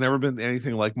 years. There's never been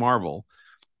anything like Marvel.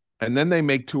 And then they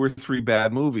make 2 or 3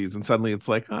 bad movies, and suddenly it's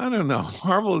like, I don't know.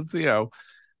 Marvel is, they're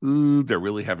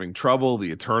really having trouble.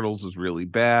 The Eternals is really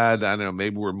bad. I don't know.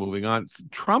 Maybe we're moving on.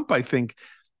 Trump, I think,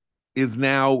 is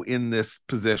now in this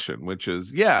position, which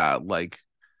is, like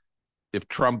if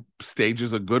Trump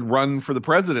stages a good run for the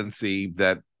presidency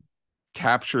that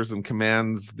captures and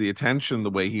commands the attention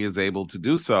the way he is able to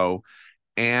do so,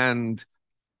 and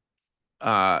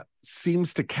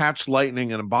seems to catch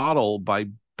lightning in a bottle by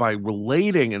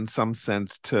relating in some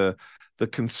sense to the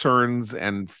concerns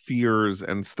and fears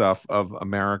and stuff of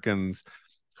Americans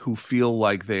who feel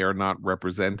like they are not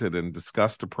represented and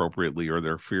discussed appropriately, or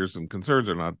their fears and concerns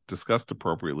are not discussed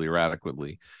appropriately or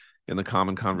adequately in the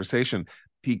common conversation.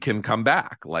 He can come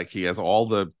back. Like, he has all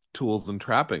the tools and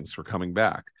trappings for coming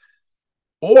back.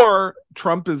 Or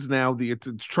Trump is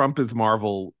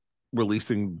Marvel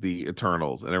releasing the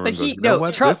Eternals, and everyone goes,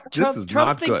 what? This is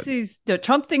not good.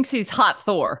 Trump thinks he's hot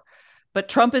Thor, but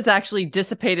Trump is actually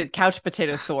dissipated couch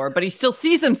potato Thor, but he still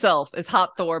sees himself as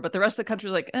hot Thor. But the rest of the country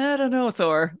is like, I don't know,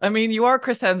 Thor. I mean, you are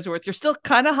Chris Hemsworth. You're still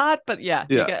kind of hot, but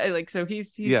so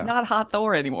he's not hot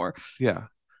Thor anymore. Yeah.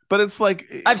 But it's like,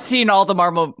 I've seen all the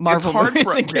Marvel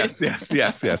movies.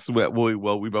 Yes.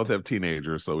 Well, we both have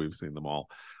teenagers, so we've seen them all.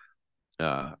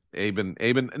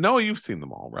 Aben, no, you've seen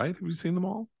them all, right? Have you seen them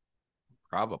all?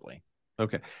 Probably.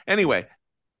 Okay. Anyway,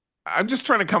 I'm just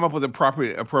trying to come up with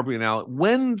appropriate analogy.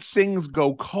 When things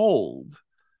go cold,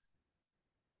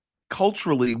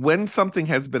 culturally, when something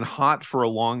has been hot for a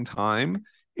long time,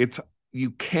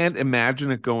 you can't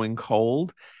imagine it going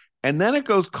cold. And then it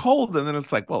goes cold, and then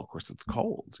it's like, well, of course it's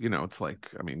cold. It's like,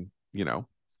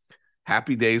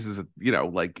 Happy Days is,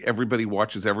 like everybody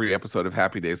watches every episode of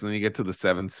Happy Days, and then you get to the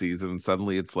 7th season, and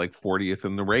suddenly it's like 40th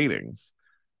in the ratings.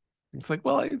 It's like,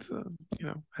 well, it's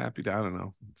Happy Days. I don't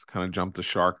know. It's kind of jumped the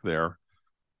shark there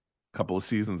a couple of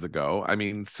seasons ago. I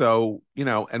mean, so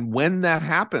and when that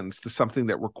happens to something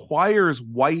that requires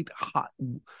white hot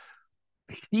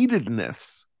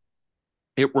heatedness,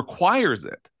 it requires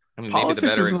it. I mean, maybe the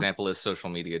better example is social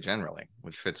media generally,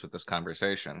 which fits with this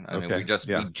conversation. I mean, we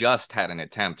just had an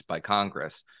attempt by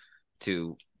Congress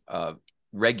to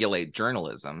regulate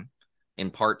journalism, in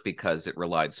part because it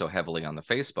relied so heavily on the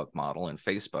Facebook model, and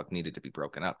Facebook needed to be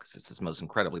broken up because it's this most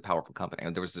incredibly powerful company.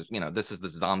 And there was this, this is the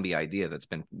zombie idea that's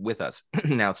been with us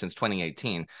now since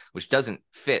 2018, which doesn't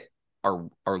fit our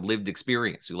lived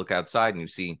experience. You look outside and you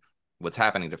see what's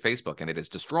happening to Facebook, and it is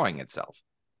destroying itself.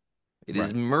 It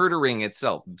is murdering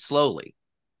itself slowly.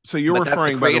 So you're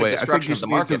referring, by the way, destruction of the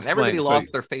market. And everybody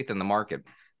lost their faith in the market,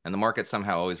 and the market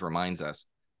somehow always reminds us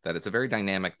that it's a very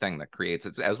dynamic thing that creates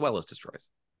it as well as destroys.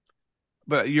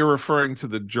 But you're referring to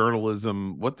the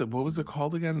journalism. What was it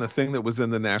called again? The thing that was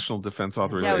in the National Defense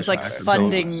Authorization. Yeah, it was like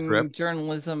funding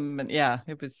journalism, and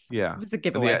it was a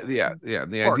giveaway. The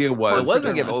idea was it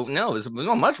wasn't a giveaway. Oh, no, it was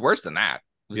much worse than that.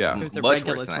 It was much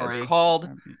worse than that. It's called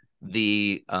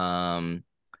the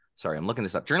sorry, I'm looking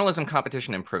this up. Journalism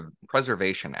Competition and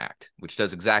Preservation Act, which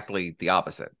does exactly the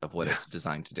opposite of what it's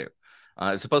designed to do.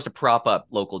 It's supposed to prop up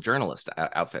local journalist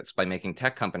outfits by making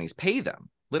tech companies pay them.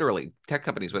 Literally, tech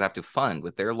companies would have to fund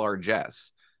with their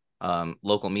largesse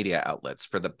local media outlets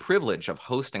for the privilege of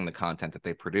hosting the content that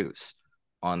they produce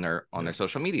on their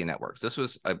social media networks. This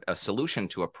was a solution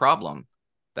to a problem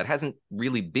that hasn't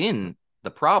really been the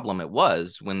problem it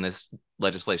was when this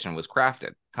legislation was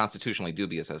crafted, constitutionally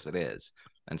dubious as it is,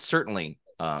 and certainly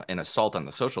an assault on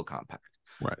the social compact.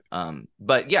 Right.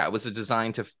 But yeah, it was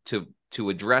designed to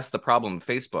address the problem of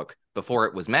Facebook before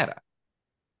it was Meta.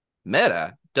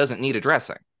 Meta doesn't need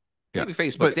addressing. Maybe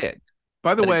Facebook did.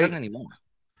 By the way, it doesn't anymore.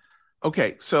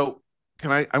 Okay, so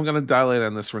I'm going to dilate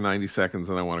on this for 90 seconds,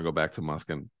 and I want to go back to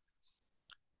Muskin.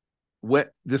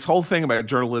 This whole thing about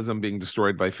journalism being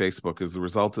destroyed by Facebook is the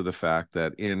result of the fact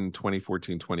that in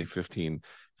 2014, 2015,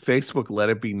 Facebook let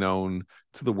it be known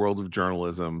to the world of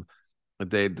journalism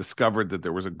that they had discovered that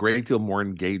there was a great deal more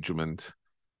engagement,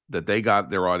 that they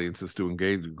got their audiences to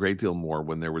engage a great deal more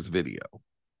when there was video.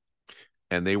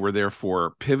 And they were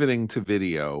therefore pivoting to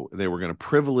video. They were going to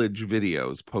privilege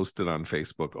videos posted on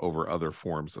Facebook over other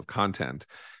forms of content.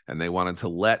 And they wanted to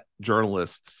let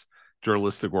journalists,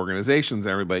 journalistic organizations,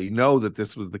 everybody know that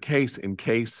this was the case in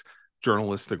case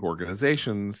journalistic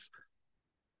organizations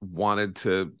wanted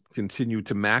to continue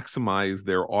to maximize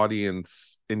their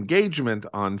audience engagement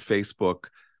on Facebook.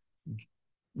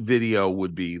 Video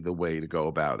would be the way to go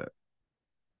about it.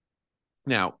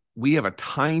 Now, we have a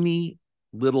tiny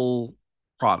little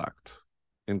product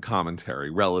in commentary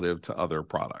relative to other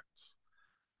products.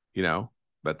 You know,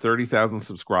 but 30,000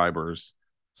 subscribers,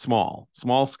 small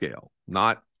scale,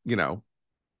 not, you know,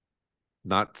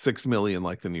 not 6 million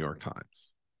like the New York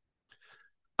Times.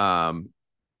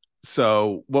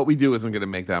 So what we do isn't going to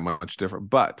make that much different.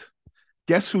 But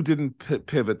guess who didn't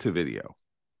pivot to video?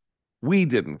 We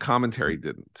didn't. Commentary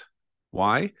didn't.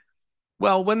 Why?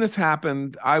 Well, when this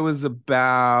happened, I was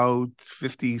about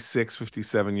 56,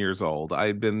 57 years old. I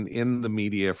had been in the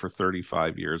media for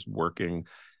 35 years, working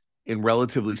in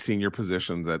relatively senior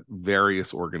positions at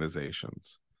various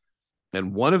organizations.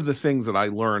 And one of the things that I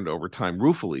learned over time,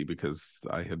 ruefully, because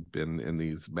I had been in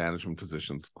these management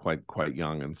positions quite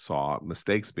young and saw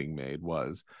mistakes being made,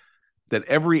 was that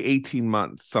every 18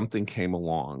 months, something came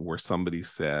along where somebody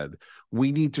said,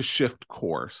 we need to shift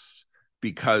course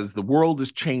because the world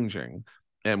is changing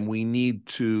and we need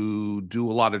to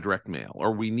do a lot of direct mail,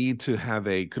 or we need to have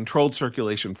a controlled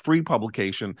circulation, free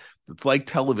publication that's like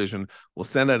television. We'll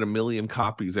send out 1 million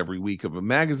copies every week of a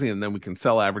magazine, and then we can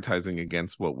sell advertising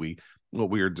against what we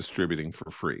are distributing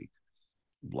for free,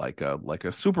 like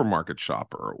a supermarket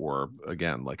shopper, or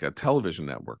again, like a television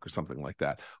network or something like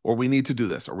that. Or we need to do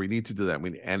this, or we need to do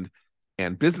that.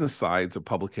 And business sides of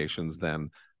publications then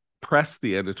press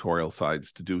the editorial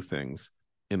sides to do things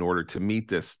in order to meet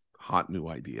this hot new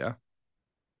idea.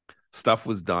 Stuff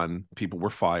was done, people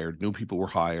were fired, new people were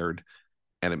hired,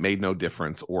 and it made no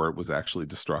difference, or it was actually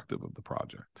destructive of the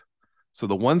project. So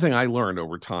the one thing I learned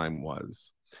over time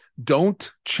was,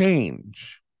 don't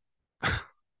change.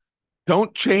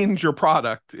 Don't change your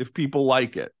product if people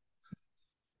like it.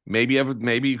 Maybe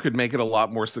you could make it a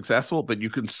lot more successful, but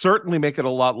you can certainly make it a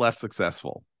lot less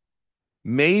successful.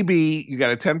 Maybe you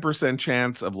got a 10%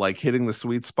 chance of like hitting the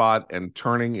sweet spot and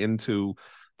turning into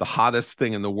the hottest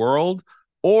thing in the world,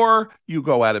 or you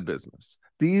go out of business.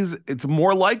 It's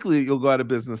more likely you'll go out of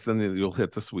business than you'll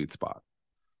hit the sweet spot.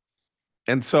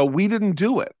 And so we didn't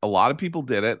do it. A lot of people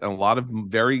did it, and a lot of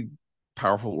very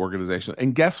powerful organizations.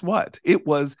 And guess what? It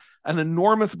was an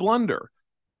enormous blunder.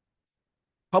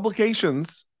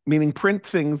 Publications, meaning print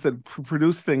things that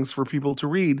produce things for people to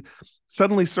read,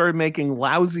 suddenly started making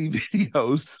lousy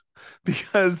videos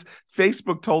because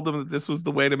Facebook told them that this was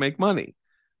the way to make money.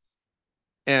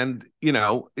 And, you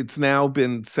know, it's now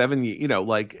been 7 years, you know,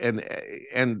 like,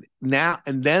 and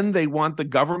then they want the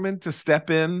government to step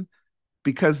in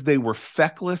because they were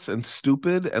feckless and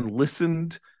stupid and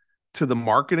listened to the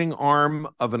marketing arm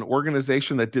of an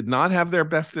organization that did not have their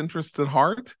best interests at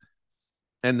heart.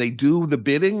 And they do the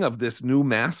bidding of this new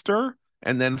master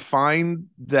and then find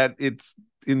that it's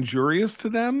injurious to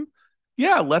them.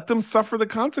 Yeah, let them suffer the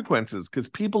consequences, because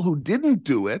people who didn't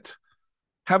do it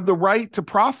have the right to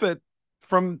profit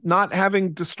from not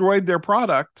having destroyed their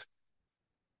product,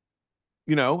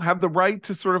 you know, have the right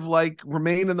to sort of like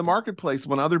remain in the marketplace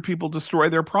when other people destroy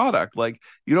their product. Like,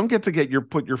 you don't get to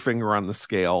put your finger on the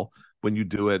scale when you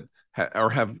do it, or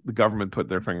have the government put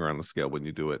their finger on the scale when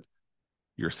you do it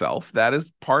yourself. That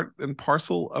is part and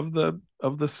parcel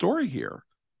of the story here.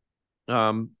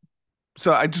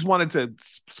 So I just wanted to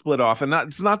split off, and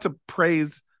it's not to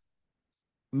praise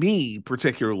me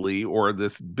particularly or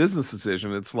this business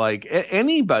decision. It's like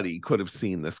anybody could have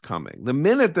seen this coming. The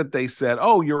minute that they said,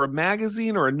 oh, you're a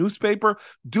magazine or a newspaper,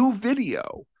 do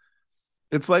video.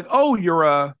 It's like, oh, you're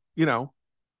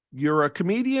a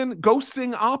comedian, go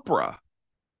sing opera.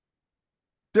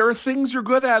 There are things you're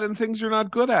good at and things you're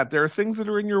not good at. There are things that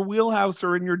are in your wheelhouse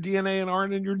or in your DNA and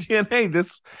aren't in your DNA.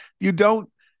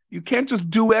 You can't just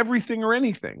do everything or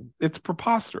anything. It's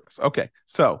preposterous. Okay,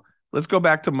 so let's go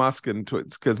back to Musk and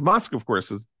Twits, because Musk, of course,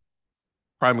 is a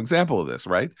prime example of this,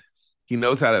 right? He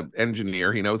knows how to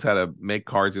engineer. He knows how to make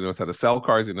cars. He knows how to sell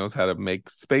cars. He knows how to make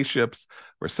spaceships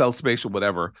or sell spaceship,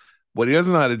 whatever. What he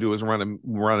doesn't know how to do is run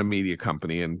a media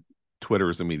company, and Twitter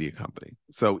is a media company.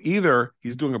 So either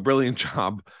he's doing a brilliant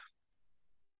job,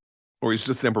 or he's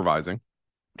just improvising,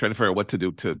 trying to figure out what to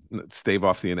do to stave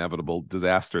off the inevitable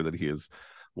disaster that he has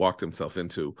walked himself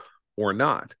into, or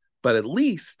not. But at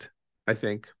least, I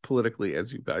think, politically,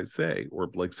 as you guys say, or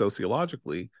like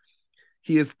sociologically,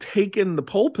 he has taken the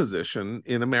pole position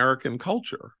in American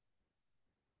culture.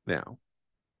 Now,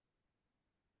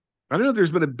 I don't know if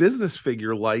there's been a business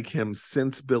figure like him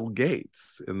since Bill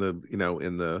Gates in the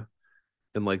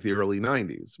early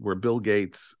 90s, where Bill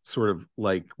Gates sort of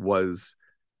like was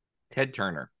Ted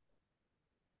Turner.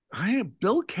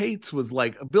 Bill Gates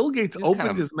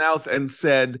opened his mouth and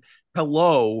said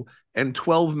hello, and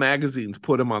 12 magazines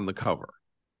put him on the cover.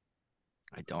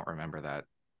 I don't remember that.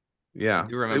 Yeah, I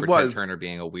do remember it Ted was. Turner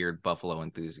being a weird Buffalo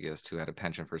enthusiast who had a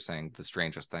penchant for saying the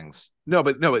strangest things. No,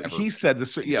 but ever he said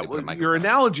this. anybody Yeah, put a well, your microphone on.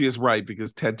 analogy is right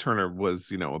because Ted Turner was,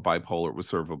 was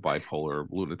sort of a bipolar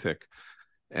lunatic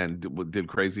and did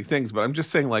crazy things. But I'm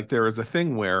just saying, like, there is a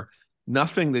thing where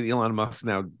nothing that Elon Musk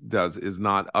now does is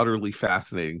not utterly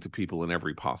fascinating to people in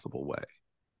every possible way.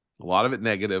 A lot of it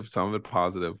negative, some of it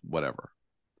positive, whatever.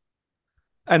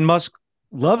 And Musk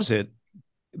loves it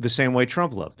the same way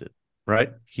Trump loved it,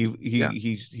 right? He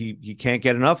can't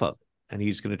get enough of it, and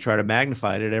he's going to try to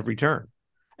magnify it at every turn.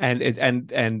 And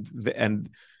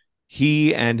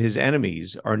he and his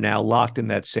enemies are now locked in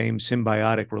that same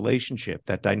symbiotic relationship,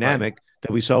 that dynamic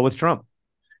that we saw with Trump.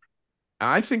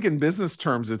 I think in business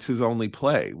terms, it's his only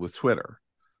play with Twitter.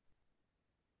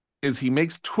 Is he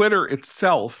makes Twitter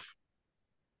itself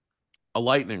a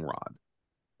lightning rod.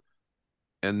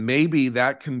 And maybe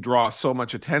that can draw so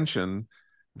much attention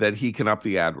that he can up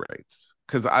the ad rates.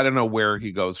 Because I don't know where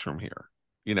he goes from here.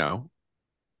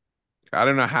 I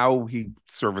don't know how he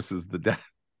services the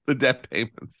debt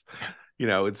payments.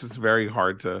 It's just very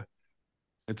hard to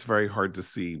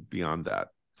see beyond that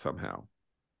somehow.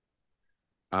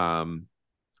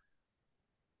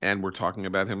 And we're talking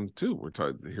about him too. We're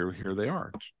talking here they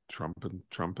are, Trump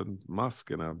and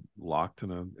Musk locked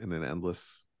in an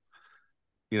endless,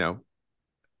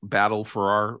 battle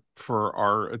for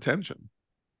our attention.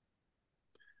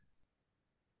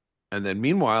 And then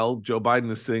meanwhile, Joe Biden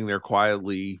is sitting there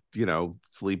quietly,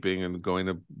 sleeping and going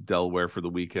to Delaware for the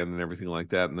weekend and everything like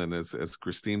that. And then as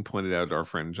Christine pointed out, our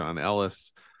friend John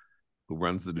Ellis, who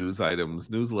runs the News Items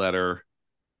newsletter,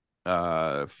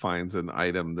 finds an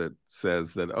item that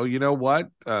says that, oh, you know what?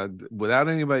 Without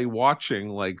anybody watching,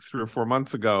 like 3 or 4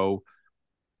 months ago,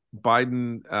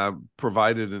 Biden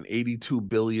provided an $82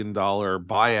 billion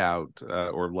buyout,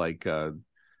 or like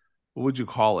what would you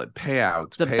call it?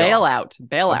 Payout. It's a bailout. A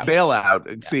bailout.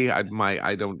 Yeah. See, I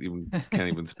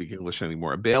can't even speak English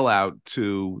anymore. A bailout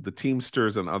to the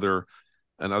Teamsters and other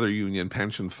union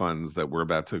pension funds that were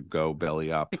about to go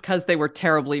belly up because they were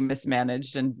terribly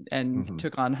mismanaged and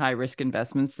took on high risk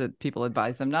investments that people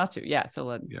advised them not to. Yeah,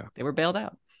 so they were bailed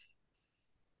out,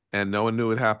 and no one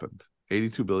knew it happened.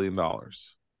 $82 billion.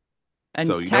 And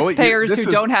so, taxpayers who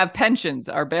don't have pensions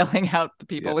are bailing out the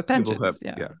people with pensions.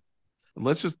 Yeah. And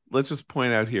let's just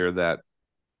point out here that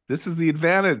this is the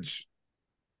advantage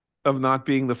of not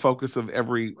being the focus of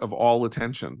all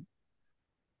attention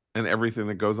and everything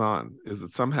that goes on, is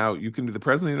that somehow you can be the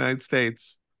president of the United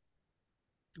States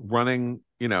running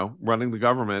the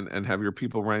government and have your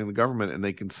people running the government, and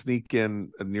they can sneak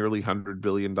in a nearly $100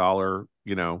 billion,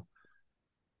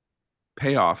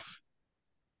 payoff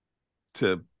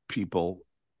to people.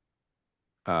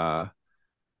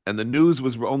 And the news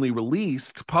was only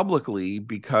released publicly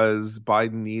because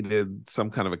Biden needed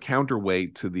some kind of a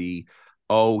counterweight to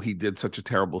he did such a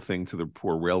terrible thing to the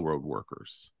poor railroad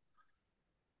workers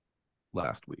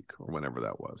last week or whenever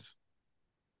that was.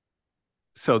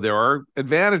 So there are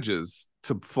advantages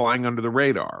to flying under the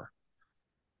radar.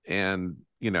 And,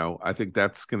 I think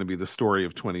that's going to be the story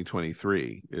of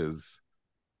 2023 is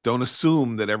don't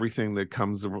assume that everything that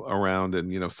comes around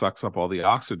and, sucks up all the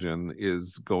oxygen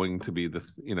is going to be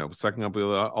sucking up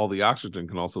all the oxygen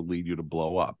can also lead you to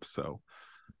blow up. So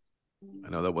I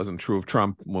know that wasn't true of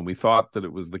Trump when we thought that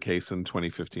it was the case in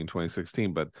 2015,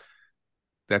 2016, but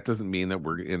that doesn't mean that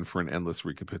we're in for an endless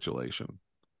recapitulation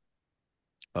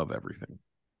of everything.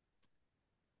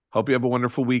 Hope you have a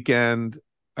wonderful weekend.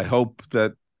 I hope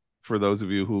that for those of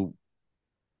you who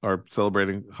are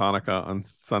celebrating Hanukkah on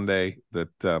Sunday, that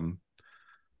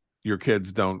your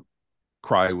kids don't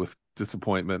cry with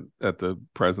disappointment at the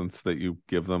presents that you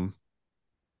give them.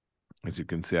 As you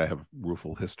can see, I have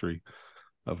rueful history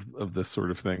of this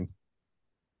sort of thing.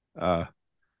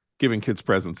 Giving kids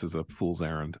presents is a fool's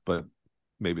errand, but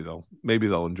maybe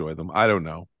they'll enjoy them. I don't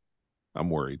know. I'm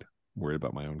worried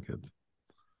about my own kids.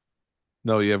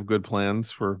 No, you have good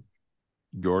plans for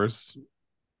yours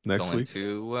next week?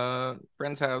 To a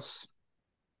friend's house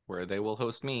where they will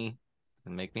host me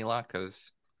and make me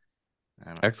latkes.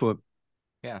 Excellent.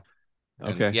 Yeah.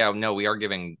 Okay. Yeah, no, we are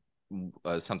giving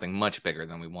something much bigger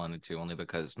than we wanted to, only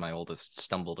because my oldest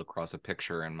stumbled across a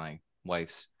picture in my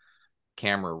wife's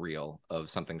camera reel of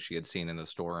something she had seen in the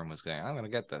store and was going, I'm going to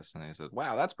get this. And I said,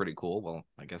 wow, that's pretty cool. Well,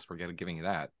 I guess we're giving you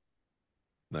that.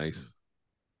 Nice.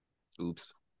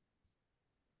 Oops.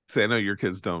 See, I know your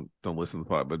kids don't listen to the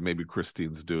pod, but maybe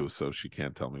Christine's do, so she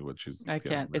can't tell me what she's. I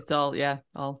can't. It's all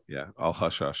I'll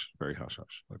hush hush, very hush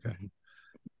hush. Okay,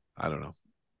 I don't know.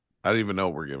 I don't even know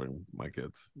what we're giving my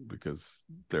kids because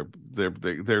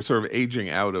they're sort of aging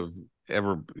out of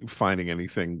ever finding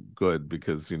anything good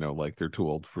because, you know, like they're too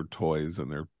old for toys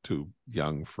and they're too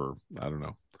young for, I don't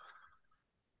know,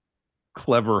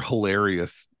 clever,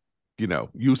 hilarious, you know,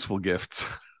 useful gifts.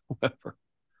 Whatever.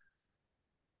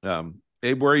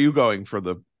 Abe, where are you going for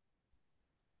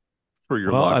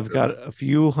your Well, Latkes? I've got a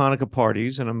few Hanukkah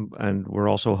parties, and we're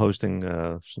also hosting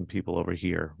some people over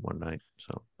here one night.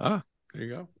 So there you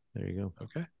go. there you go.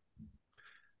 Okay.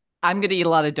 I'm going to eat a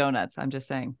lot of donuts. I'm just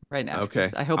saying right now. Okay.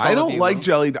 I hope I don't like will.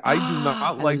 jelly. I do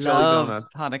not like jelly love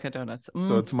donuts. Hanukkah donuts.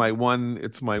 So it's my one.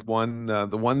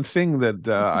 The one thing that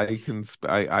I can.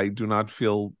 I do not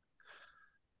feel.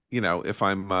 You know, if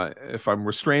I'm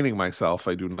restraining myself,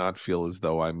 I do not feel as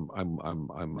though I'm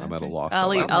at a loss.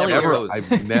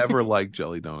 I've never liked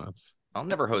jelly donuts. I'll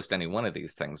never host any one of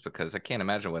these things because I can't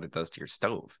imagine what it does to your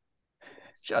stove.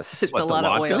 It's a lot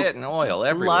of oil. And oil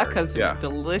everywhere. Latkes are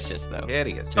delicious, though.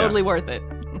 Hideous. It's totally worth it.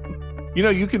 You know,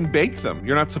 you can bake them.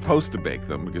 You're not supposed to bake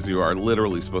them because you are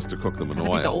literally supposed to cook them in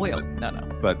oil. The oil.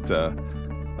 No. But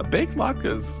a baked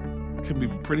latkes can be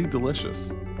pretty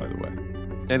delicious, by the way.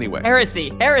 Anyway.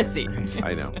 Heresy.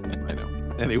 I know.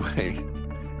 Anyway,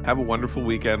 have a wonderful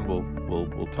weekend.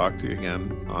 We'll talk to you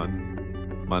again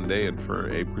on Monday. And for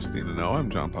Abe, Christina, Noah, I'm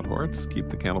John Podhoretz. Keep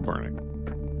the candle burning.